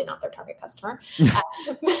clearly not their target customer.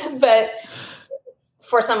 But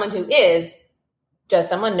for someone who is, does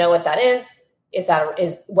someone know what that is? Is that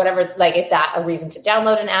a reason to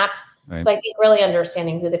download an app? Right. So I think really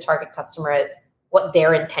understanding who the target customer is, what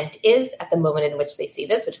their intent is at the moment in which they see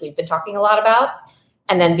this, which we've been talking a lot about,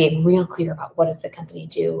 and then being real clear about what does the company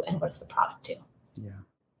do and what does the product do.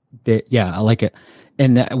 Yeah, I like it.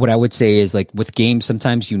 And what I would say is like with games,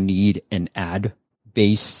 sometimes you need an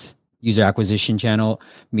ad-based user acquisition channel,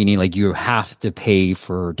 meaning like you have to pay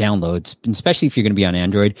for downloads, especially if you're going to be on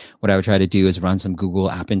Android. What I would try to do is run some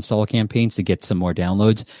Google app install campaigns to get some more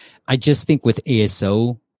downloads. I just think with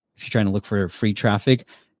ASO, if you're trying to look for free traffic,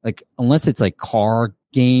 like unless it's like car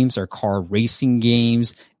games or car racing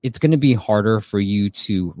games, it's going to be harder for you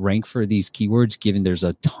to rank for these keywords, given there's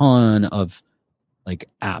a ton of like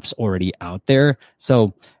apps already out there.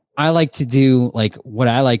 So I like to do like what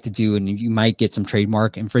I like to do, and you might get some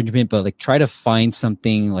trademark infringement, but like try to find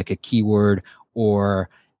something like a keyword or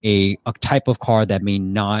a type of car that may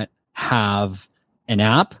not have an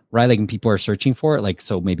app, right? Like when people are searching for it, like,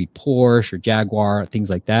 so maybe Porsche or Jaguar,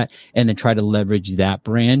 things like that. And then try to leverage that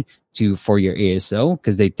brand for your ASO,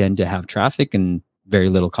 because they tend to have traffic and very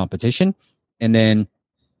little competition. And then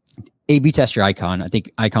A/B test your icon. I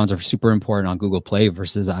think icons are super important on Google Play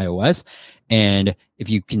versus iOS. And if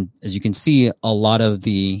you can, as you can see, a lot of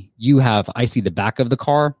I see the back of the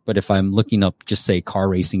car, but if I'm looking up, just say car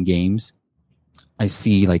racing games, I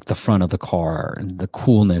see like the front of the car and the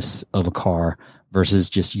coolness of a car versus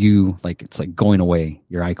just like it's like going away,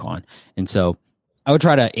 your icon. And so I would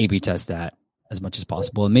try to A/B test that as much as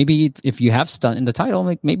possible. And maybe if you have stunt in the title,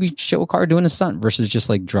 like maybe show a car doing a stunt versus just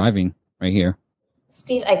like driving right here.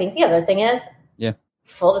 Steve, I think the other thing is,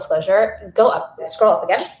 full disclosure, scroll up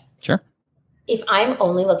again. Sure. If I'm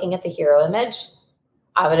only looking at the hero image,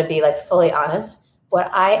 I'm going to be like fully honest. What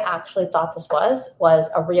I actually thought this was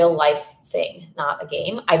a real life thing, not a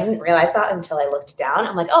game. I didn't realize that until I looked down.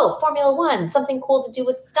 I'm like, oh, Formula One, something cool to do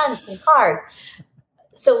with stunts and cars.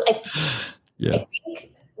 So I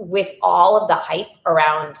think with all of the hype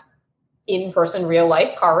around in-person real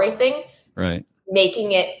life car racing, right,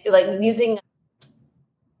 making it like using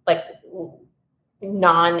like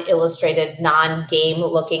non-illustrated, non-game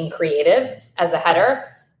looking creative as a header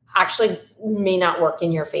actually may not work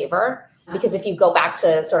in your favor. Because if you go back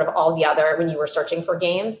to sort of all the other, when you were searching for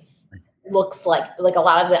games, looks like a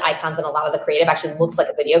lot of the icons and a lot of the creative actually looks like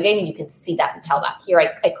a video game, and you can see that and tell that. Here,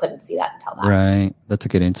 I couldn't see that and tell that. Right. That's a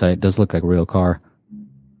good insight. It does look like a real car.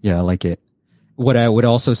 Yeah, I like it. What I would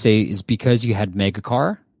also say is because you had Mega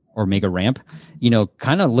Car or Mega Ramp,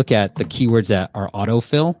 kind of look at the keywords that are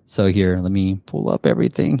autofill. So here, let me pull up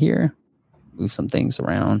everything here, move some things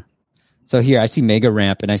around. So here I see Mega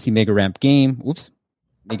Ramp and I see Mega Ramp game. Oops,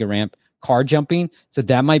 Mega Ramp car jumping. So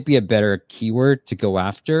that might be a better keyword to go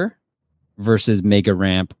after versus Mega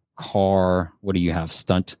Ramp car. What do you have?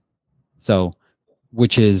 Stunt. So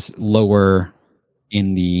which is lower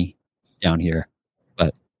in the down here.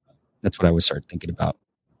 But That's what I would start thinking about.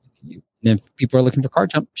 And then if people are looking for card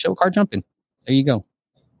jump, show card jumping. There you go.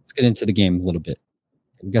 Let's get into the game a little bit.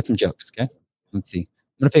 We got some jokes. Okay. Let's see.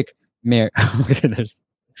 I'm going to pick Mary.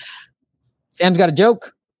 Sam's got a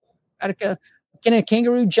joke. Can a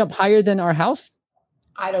kangaroo jump higher than our house?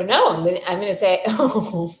 I don't know. I'm gonna say,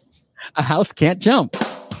 a house can't jump.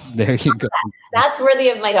 There you go. That's worthy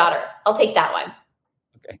of my daughter. I'll take that one.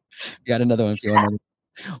 Okay. We got another one if you want.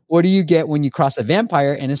 What do you get when you cross a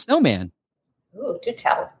vampire and a snowman? Ooh, do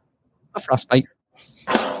tell. A frostbite.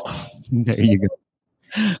 There you go.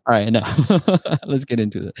 All right, now let's get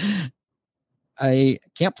into it. I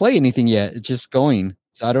can't play anything yet. It's just going.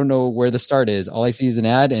 So I don't know where the start is. All I see is an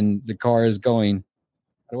ad and the car is going.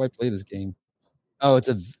 How do I play this game? Oh, it's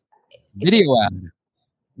a video ad.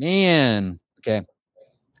 Man. Okay.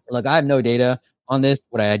 Look, I have no data on this.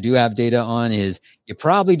 What I do have data on is you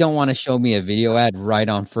probably don't want to show me a video ad right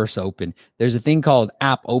on first open. There's a thing called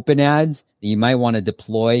app open ads that you might want to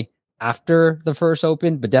deploy after the first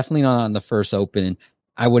open, but definitely not on the first open.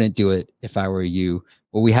 I wouldn't do it if I were you.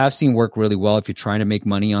 What we have seen work really well if you're trying to make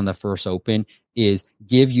money on the first open is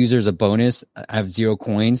give users a bonus. I have 0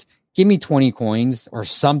 coins. Give me 20 coins or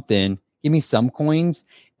something. Give me some coins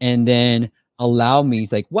and then allow me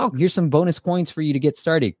like, well, here's some bonus coins for you to get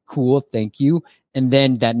started. Cool. Thank you. And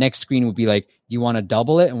then that next screen would be like, you want to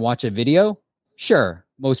double it and watch a video? Sure.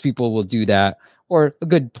 Most people will do that, or a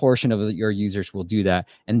good portion of your users will do that.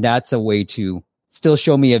 And that's a way to still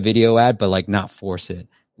show me a video ad, but like not force it.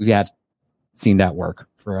 We have seen that work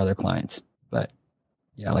for other clients, but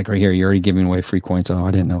yeah, like right here, you're already giving away free coins. Oh,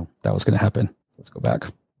 I didn't know that was going to happen. Let's go back.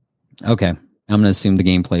 Okay. I'm going to assume the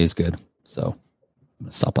gameplay is good. So I'm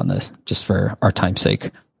going to stop on this just for our time's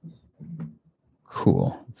sake.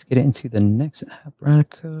 Cool. Let's get into the next app,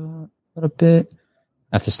 Radhika, a little bit.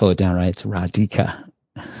 I have to slow it down, right? It's Radhika.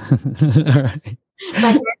 All right. My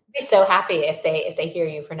parents would be so happy if they hear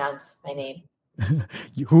you pronounce my name.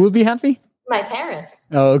 Who would be happy? My parents.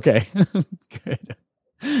 Oh, okay. Good.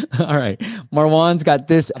 All right. Marwan's got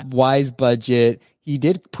this wise budget. He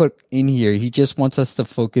did put in here, he just wants us to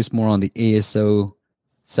focus more on the ASO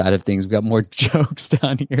side of things. We got more jokes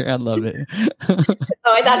down here. I love it.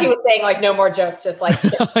 Oh, I thought he was saying like no more jokes, just like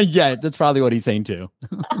yeah, that's probably what he's saying too.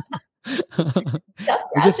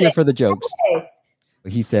 We're just here for the jokes. Okay.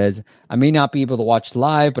 He says, I may not be able to watch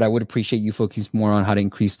live, but I would appreciate you focusing more on how to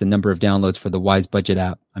increase the number of downloads for the Wise Budget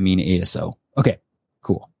app. I mean, ASO. Okay,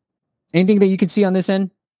 cool. Anything that you can see on this end?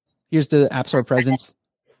 Here's the App Store presence.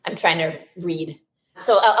 I'm trying to read.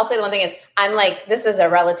 So I'll say the one thing is I'm like, this is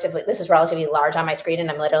relatively large on my screen and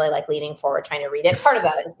I'm literally like leaning forward trying to read it. Part of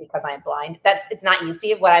that is because I'm blind. It's not you,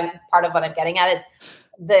 Steve. Part of what I'm getting at is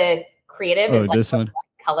the creative is like this one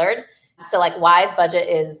colored. So like Wise Budget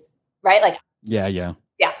is right. Like, yeah.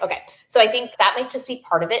 Okay. So I think that might just be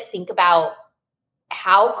part of it. Think about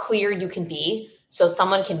how clear you can be so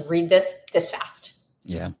someone can read this fast.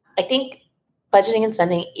 Yeah. I think budgeting and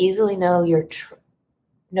spending easily know your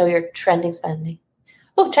trending spending.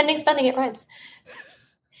 Oh, trending spending, it rhymes.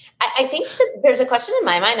 I think that there's a question in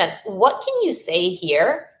my mind on what can you say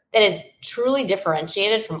here that is truly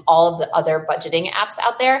differentiated from all of the other budgeting apps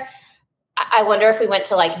out there. I wonder if we went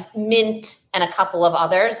to like Mint and a couple of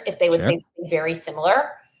others, if they would say something very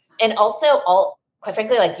similar. And also quite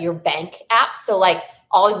frankly, like your bank apps. So like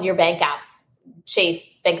all of your bank apps,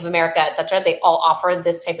 Chase, Bank of America, et cetera, they all offer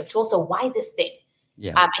this type of tool. So why this thing?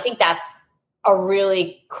 Yeah. I think that's a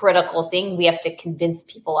really critical thing we have to convince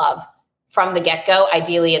people of from the get-go,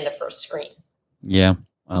 ideally in the first screen. Yeah,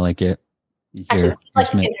 I like it. Actually, this is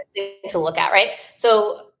like interesting to look at, right?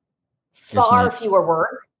 So far fewer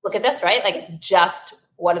words. Look at this, right? Like just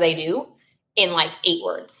what do they do in like 8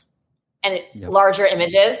 words? And larger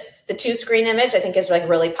images. The 2-screen image, I think, is like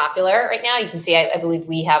really popular right now. You can see, I believe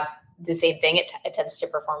we have the same thing. It tends to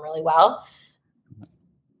perform really well.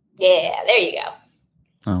 Yeah, there you go.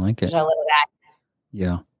 I like it. There's a little of that.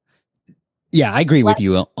 Yeah. Yeah, I agree with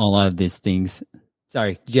you on a lot of these things.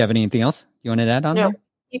 Sorry, did you have anything else you want to add on? No,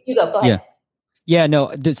 you go. Go ahead. Yeah,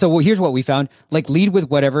 no. So here's what we found. Like lead with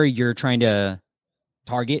whatever you're trying to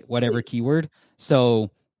target, whatever keyword.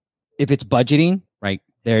 So if it's budgeting, right,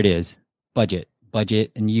 there it is. Budget.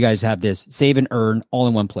 And you guys have this save and earn all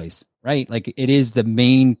in one place, right? Like it is the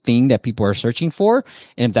main thing that people are searching for.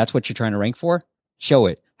 And if that's what you're trying to rank for, show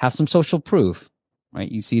it. Have some social proof,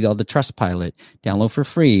 right? You see all the Trustpilot, download for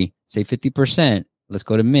free, save 50%. Let's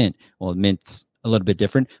go to Mint. Well, Mint's a little bit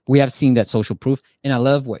different. But we have seen that social proof. And I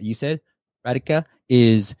love what you said, Radhika,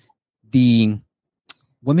 is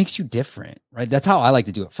what makes you different, right? That's how I like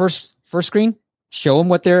to do it. First screen, show them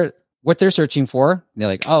what they're searching for. They're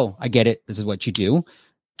like, oh, I get it. This is what you do.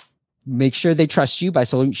 make sure they trust you by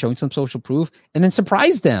showing some social proof, and then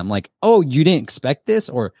surprise them like, oh, you didn't expect this,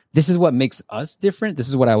 or this is what makes us different. This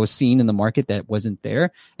is what I was seeing in the market that wasn't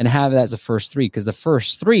there, and have that as the first three, because the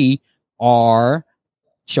first three are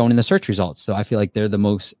shown in the search results. So I feel like they're the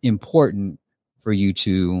most important for you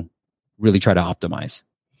to really try to optimize.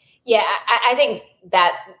 Yeah, I think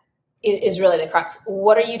that is really the crux.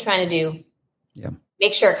 What are you trying to do? Yeah.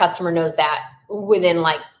 Make sure a customer knows that within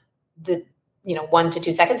like the 1 to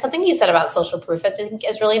 2 seconds. Something you said about social proof, I think,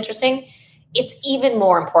 is really interesting. It's even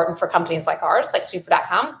more important for companies like ours, like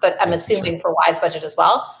Super.com, but I'm assuming for Wise Budget as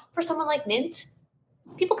well. For someone like Mint,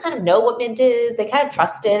 people kind of know what Mint is. They kind of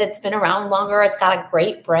trust it. It's been around longer. It's got a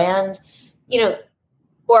great brand,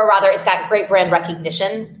 or rather it's got great brand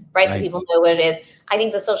recognition, right? So people know what it is. I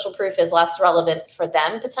think the social proof is less relevant for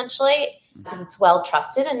them potentially because it's well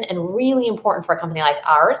trusted and really important for a company like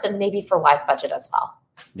ours, and maybe for Wise Budget as well.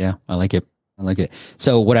 Yeah, I like it.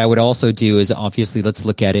 So what I would also do is, obviously, let's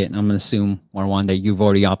look at it. And I'm going to assume, Marwan, that you've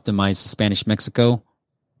already optimized Spanish Mexico.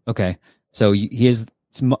 Okay. So he's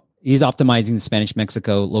optimizing the Spanish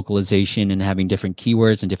Mexico localization and having different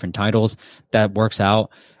keywords and different titles. That works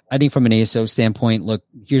out. I think from an ASO standpoint, look,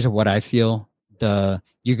 here's what I feel.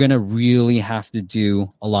 You're going to really have to do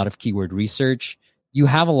a lot of keyword research. You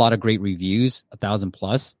have a lot of great reviews, 1,000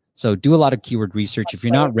 plus. So do a lot of keyword research. If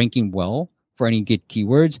you're not ranking well for any good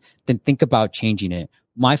keywords, then think about changing it.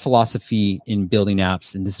 My philosophy in building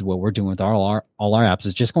apps, and this is what we're doing with all our apps,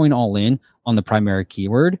 is just going all in on the primary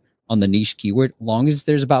keyword, on the niche keyword. As long as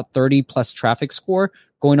there's about 30 plus traffic score,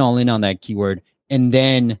 going all in on that keyword, and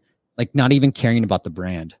then like not even caring about the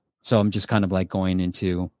brand. So I'm just kind of like going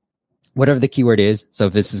into whatever the keyword is. So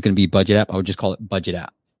if this is going to be budget app, I would just call it budget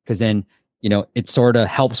app, because then it sort of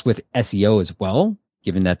helps with SEO as well,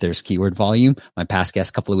 given that there's keyword volume. My past guest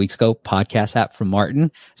a couple of weeks ago, podcast app from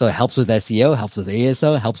Martin. So it helps with SEO, helps with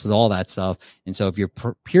ASO, helps with all that stuff. And so if you're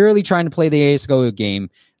purely trying to play the ASO game,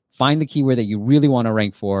 find the keyword that you really want to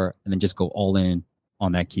rank for, and then just go all in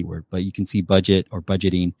on that keyword. But you can see budget or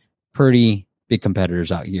budgeting, pretty big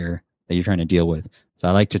competitors out here that you're trying to deal with. So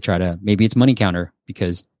I like to try to, maybe it's Money Counter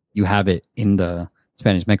because you have it in the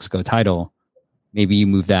Spanish Mexico title. Maybe you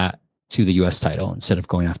move that to the US title instead of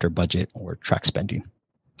going after budget or track spending.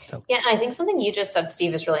 So. Yeah, and I think something you just said,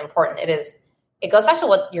 Steve, is really important. It goes back to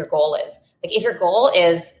what your goal is. Like if your goal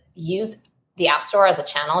is use the App Store as a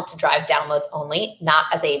channel to drive downloads only, not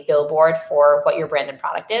as a billboard for what your brand and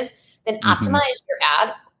product is, then optimize your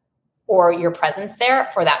ad or your presence there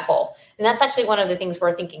for that goal. And that's actually one of the things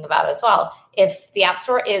we're thinking about as well. If the App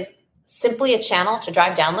Store is simply a channel to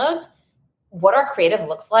drive downloads, what our creative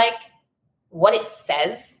looks like, what it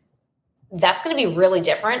says, that's going to be really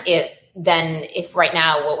different than if right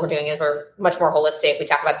now what we're doing is we're much more holistic. We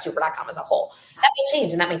talk about Super.com as a whole. That may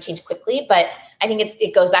change, and that may change quickly, but I think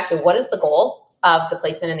it goes back to what is the goal of the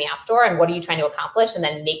placement in the App Store and what are you trying to accomplish, and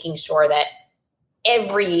then making sure that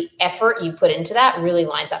every effort you put into that really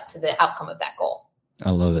lines up to the outcome of that goal.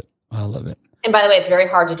 I love it. And by the way, it's very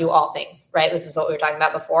hard to do all things, right? This is what we were talking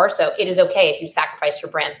about before. So it is okay if you sacrifice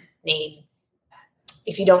your brand name,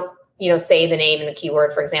 if you don't, say the name and the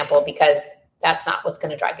keyword, for example, because that's not what's going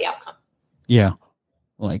to drive the outcome. Yeah.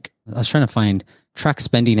 Like I was trying to find track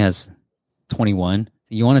spending as 21.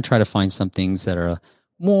 You want to try to find some things that are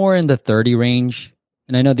more in the 30 range.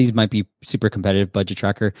 And I know these might be super competitive budget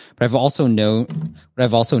tracker, but I've also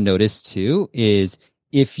noticed too is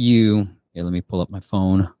if you, let me pull up my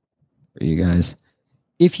phone for you guys.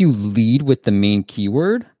 If you lead with the main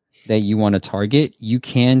keyword that you want to target, you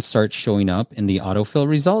can start showing up in the autofill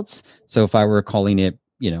results. So if I were calling it,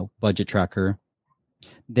 budget tracker,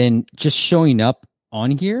 then just showing up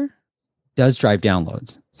on here does drive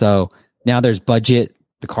downloads. So now there's budget,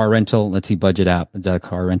 the car rental. Let's see, budget app. Is that a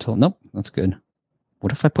car rental? Nope, that's good.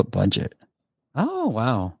 What if I put budget? Oh,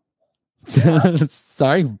 wow.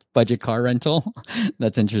 Sorry, budget car rental.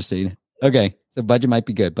 That's interesting. Okay, so budget might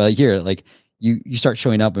be good. But here, like you start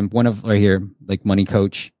showing up and one of right here, like Money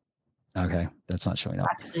Coach. Okay, that's not showing up.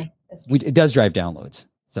 It does drive downloads.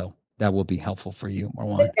 So that will be helpful for you,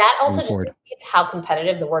 Marwan. But that also just indicates how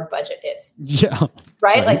competitive the word budget is. Yeah.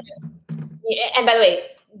 Right? Like, and by the way,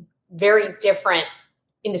 very different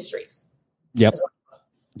industries. Yep.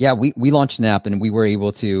 Yeah, we launched an app and we were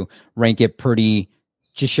able to rank it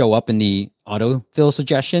just show up in the autofill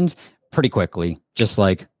suggestions pretty quickly. Just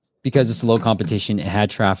like, because it's low competition, it had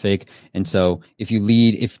traffic. And so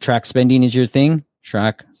if track spending is your thing,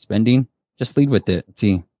 track spending, just lead with it. Let's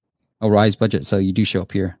see. Rise budget. So you do show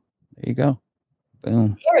up here. There you go.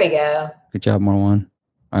 Boom. Here we go. Good job, Marwan.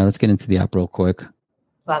 All right, let's get into the app real quick.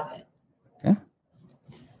 Love it. Okay.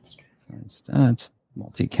 Stats,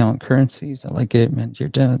 multi-account currencies. I like it. Manage your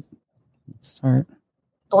debt. Start.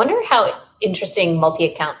 I wonder how interesting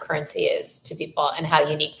multi-account currency is to people and how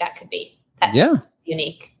unique that could be. That's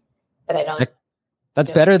unique, but I don't.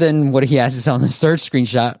 That's better than what he has on the third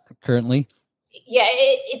screenshot currently. Yeah,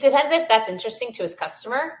 it depends if that's interesting to his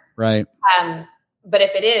customer. Right. But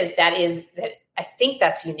if it is, that I think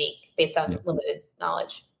that's unique based on limited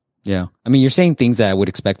knowledge. Yeah. I mean, you're saying things that I would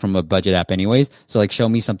expect from a budget app anyways. So like show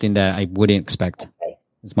me something that I wouldn't expect. Right.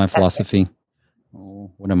 It's my philosophy.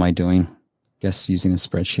 Oh, what am I doing? Guess using a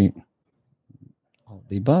spreadsheet. All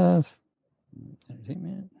the above.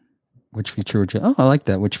 Entertainment. Which feature would you? Oh, I like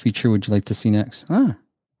that. Which feature would you like to see next?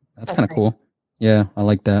 That's kind of nice. Cool. Yeah, I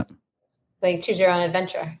like that. Like choose your own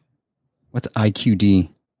adventure. What's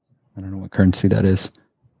IQD? I don't know what currency that is.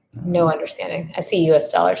 No understanding. I see US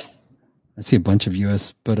dollars. I see a bunch of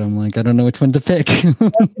US, but I'm like, I don't know which one to pick.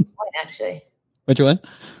 Actually. Which one?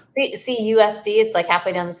 See USD. It's like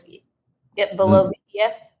halfway down the below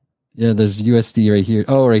VPF. Yeah, there's USD right here.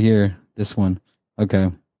 Oh, right here. This one. Okay.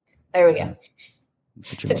 There we go.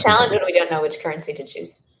 It's a challenge when we don't know which currency to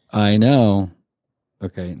choose. I know.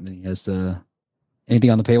 Okay. And then he has anything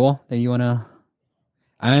on the paywall that you want to?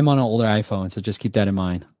 I'm on an older iPhone, so just keep that in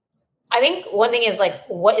mind. I think one thing is like,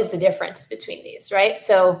 what is the difference between these, right?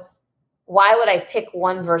 So why would I pick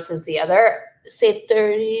one versus the other? Save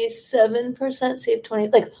 37%, save 20.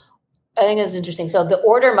 Like, I think that's interesting. So the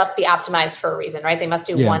order must be optimized for a reason, right? They must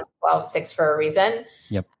do 1, 12, 6 for a reason.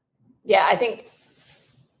 Yep. Yeah,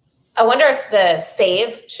 I wonder if the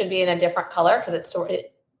save should be in a different color because it's sort of,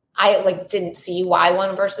 I didn't see why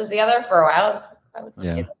one versus the other for a while.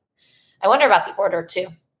 I wonder about the order too.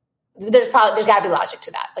 There's got to be logic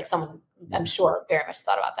to that. Like someone, I'm sure, very much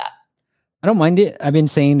thought about that. I don't mind it. I've been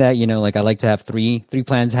saying that, like I like to have three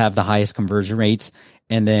plans have the highest conversion rates,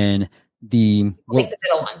 and then pick the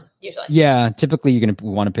middle one usually. Yeah, typically you're going to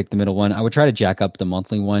want to pick the middle one. I would try to jack up the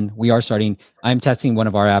monthly one. I'm testing one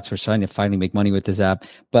of our apps. We're starting to finally make money with this app,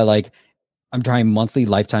 but like I'm trying monthly,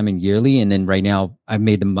 lifetime, and yearly. And then right now I've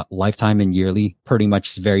made the lifetime and yearly pretty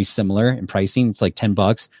much very similar in pricing. It's like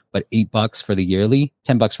 $10, but $8 for the yearly,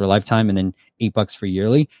 $10 for lifetime, and then $8 for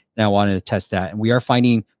yearly. And I wanted to test that. And we are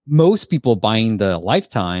finding most people buying the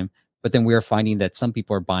lifetime, but then we are finding that some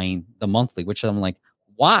people are buying the monthly, which I'm like,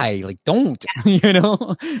 why? Like, don't,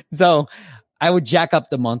 So I would jack up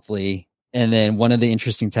the monthly. And then one of the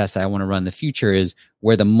interesting tests I want to run in the future is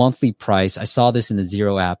where the monthly price, I saw this in the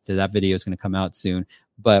Zero app, that video is going to come out soon,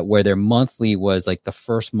 but where their monthly was like the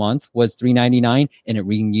first month was $3.99 and it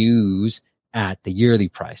renews at the yearly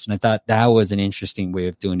price. And I thought that was an interesting way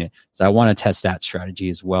of doing it. So I want to test that strategy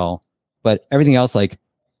as well. But everything else, like,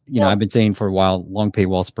 I've been saying for a while, long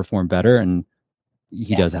paywalls perform better. And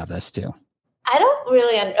he does have this too. I don't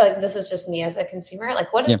really, this is just me as a consumer.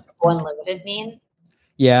 Like, what does Go Unlimited mean?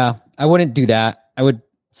 Yeah, I wouldn't do that. I would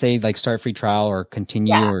say like start free trial or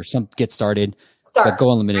continue or get started. But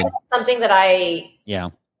Go Unlimited. Something that I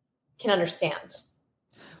can understand.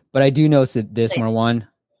 But I do notice that this one,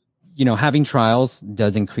 having trials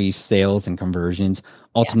does increase sales and conversions.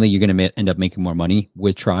 Ultimately, you're going to end up making more money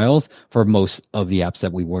with trials. For most of the apps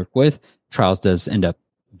that we work with, trials does end up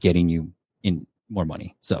getting you in more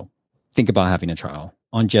money. So think about having a trial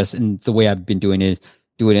and the way I've been doing it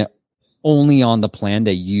only on the plan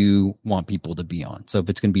that you want people to be on. So if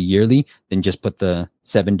it's going to be yearly, then just put the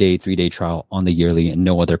 7-day, 3-day trial on the yearly, and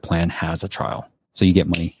no other plan has a trial. So you get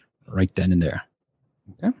money right then and there.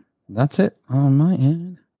 Okay. That's it on my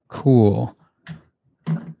end. Cool.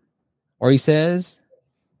 Ori says,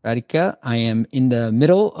 Radhika, I am in the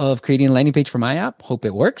middle of creating a landing page for my app. Hope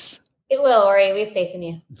it works. It will, Ori. We have faith in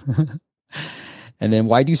you. And then,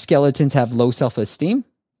 why do skeletons have low self-esteem?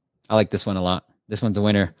 I like this one a lot. This one's a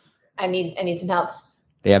winner. I need some help.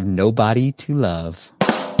 They have nobody to love.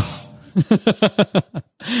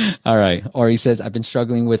 All right. Ori says, I've been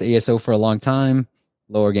struggling with ASO for a long time.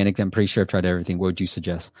 Low organic. I'm pretty sure I've tried everything. What would you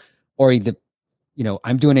suggest? Ori,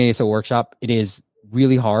 I'm doing an ASO workshop. It is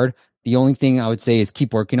really hard. The only thing I would say is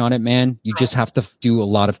keep working on it, man. You just have to do a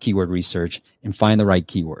lot of keyword research and find the right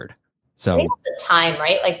keyword. So I think it's the time,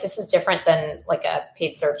 right? Like this is different than like a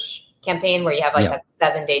paid search campaign where you have like a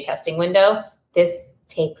 7-day testing window. This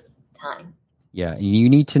takes time. Yeah. You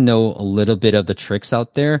need to know a little bit of the tricks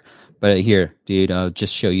out there, but here, dude, I'll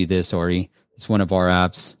just show you this, Ori. It's one of our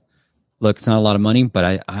apps. Look, it's not a lot of money,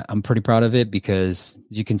 but I'm pretty proud of it because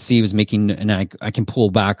you can see it was making, and I can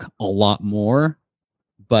pull back a lot more,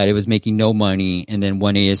 but it was making no money. And then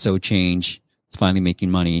one ASO change, it's finally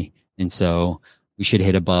making money. And so we should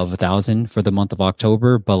hit above 1,000 for the month of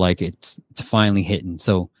October, but like it's finally hitting.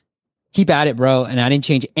 So keep at it, bro. And I didn't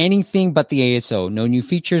change anything but the ASO. No new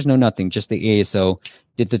features, no nothing. Just the ASO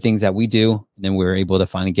did the things that we do. And then we were able to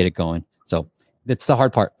finally get it going. So that's the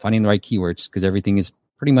hard part, finding the right keywords, because everything is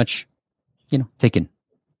pretty much, taken.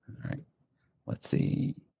 All right. Let's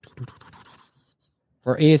see.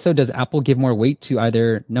 For ASO, does Apple give more weight to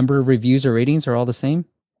either number of reviews or ratings, or all the same?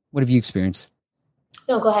 What have you experienced?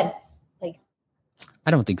 No, go ahead. I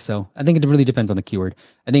don't think so. I think it really depends on the keyword.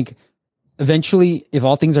 I think eventually, if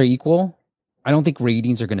all things are equal, I don't think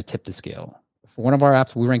ratings are going to tip the scale. For one of our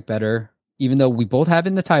apps, we rank better, even though we both have it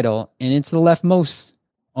in the title and it's the leftmost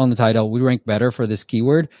on the title. We rank better for this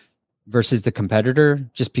keyword versus the competitor,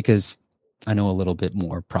 just because I know a little bit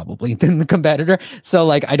more probably than the competitor. So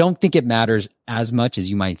I don't think it matters as much as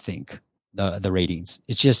you might think, the ratings.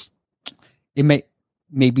 It's just, it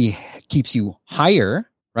maybe keeps you higher,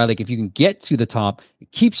 right? Like if you can get to the top,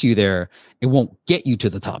 it keeps you there. It won't get you to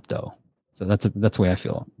the top though. So that's the way I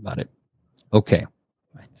feel about it. Okay.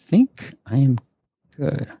 I think I am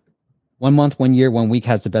good. 1 month, 1 year, 1 week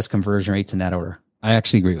has the best conversion rates in that order. I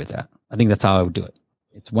actually agree with that. I think that's how I would do it.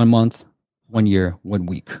 It's 1 month, 1 year, 1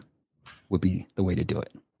 week would be the way to do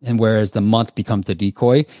it. And whereas the month becomes the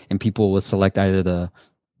decoy and people will select either the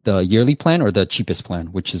yearly plan or the cheapest plan,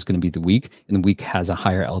 which is going to be the week, and the week has a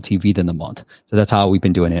higher LTV than the month. So that's how we've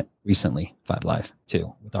been doing it recently, 5 Live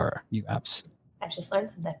too, with our new apps. I just learned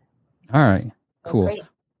something. All right, cool. Great.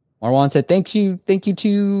 Marwan said, thank you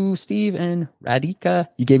to Steve and Radhika.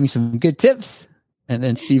 You gave me some good tips. And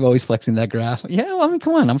then Steve always flexing that graph. Yeah, well, I mean,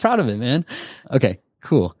 come on. I'm proud of it, man. Okay,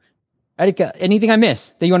 cool. Radhika, anything I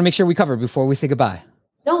missed that you want to make sure we cover before we say goodbye?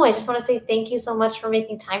 No, I just want to say thank you so much for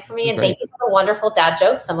making time for me. And thank you for the wonderful dad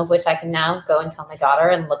jokes, some of which I can now go and tell my daughter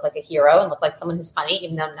and look like a hero and look like someone who's funny,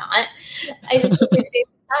 even though I'm not. I just appreciate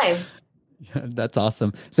the time. That's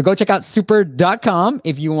awesome. So go check out super.com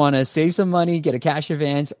if you want to save some money, get a cash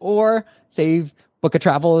advance, or book a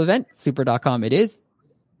travel event. Super.com it is.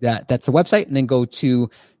 That's the website. And then go to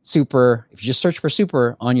Super. If you just search for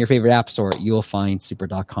Super on your favorite app store, you'll find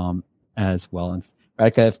super.com as well. And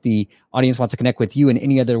Radhika, if the audience wants to connect with you in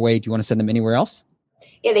any other way, do you want to send them anywhere else?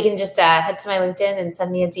 Yeah, they can just head to my LinkedIn and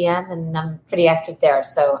send me a DM, and I'm pretty active there.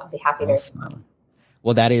 So I'll be happy to.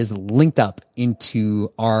 Well, that is linked up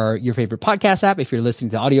into your favorite podcast app if you're listening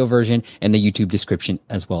to the audio version, and the YouTube description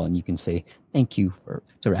as well. And you can say thank you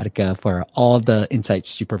to Radhika for all of the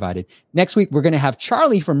insights she provided. Next week, we're going to have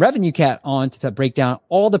Charlie from Revenue Cat on to break down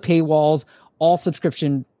all the paywalls, all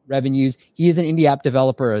subscription revenues. He is an indie app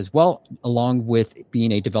developer as well, along with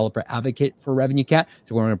being a developer advocate for Revenue Cat.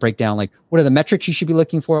 So we're going to break down what are the metrics you should be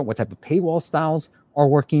looking for, what type of paywall styles are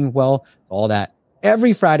working well, all that.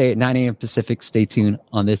 Every Friday at 9 a.m. Pacific. Stay tuned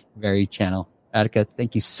on this very channel. Radhika,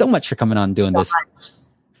 thank you so much for coming on and doing this.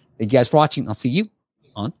 Thank you guys for watching. I'll see you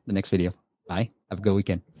on the next video. Bye. Have a good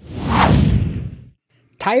weekend.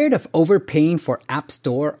 Tired of overpaying for App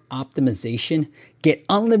Store optimization? Get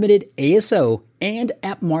unlimited ASO and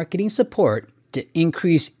app marketing support to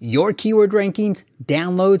increase your keyword rankings,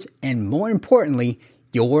 downloads, and more importantly,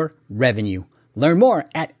 your revenue. Learn more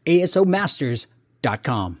at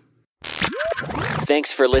asomasters.com.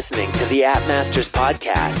 Thanks for listening to the App Masters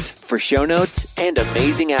podcast. For show notes and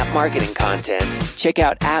amazing app marketing content, check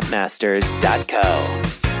out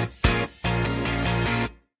appmasters.co.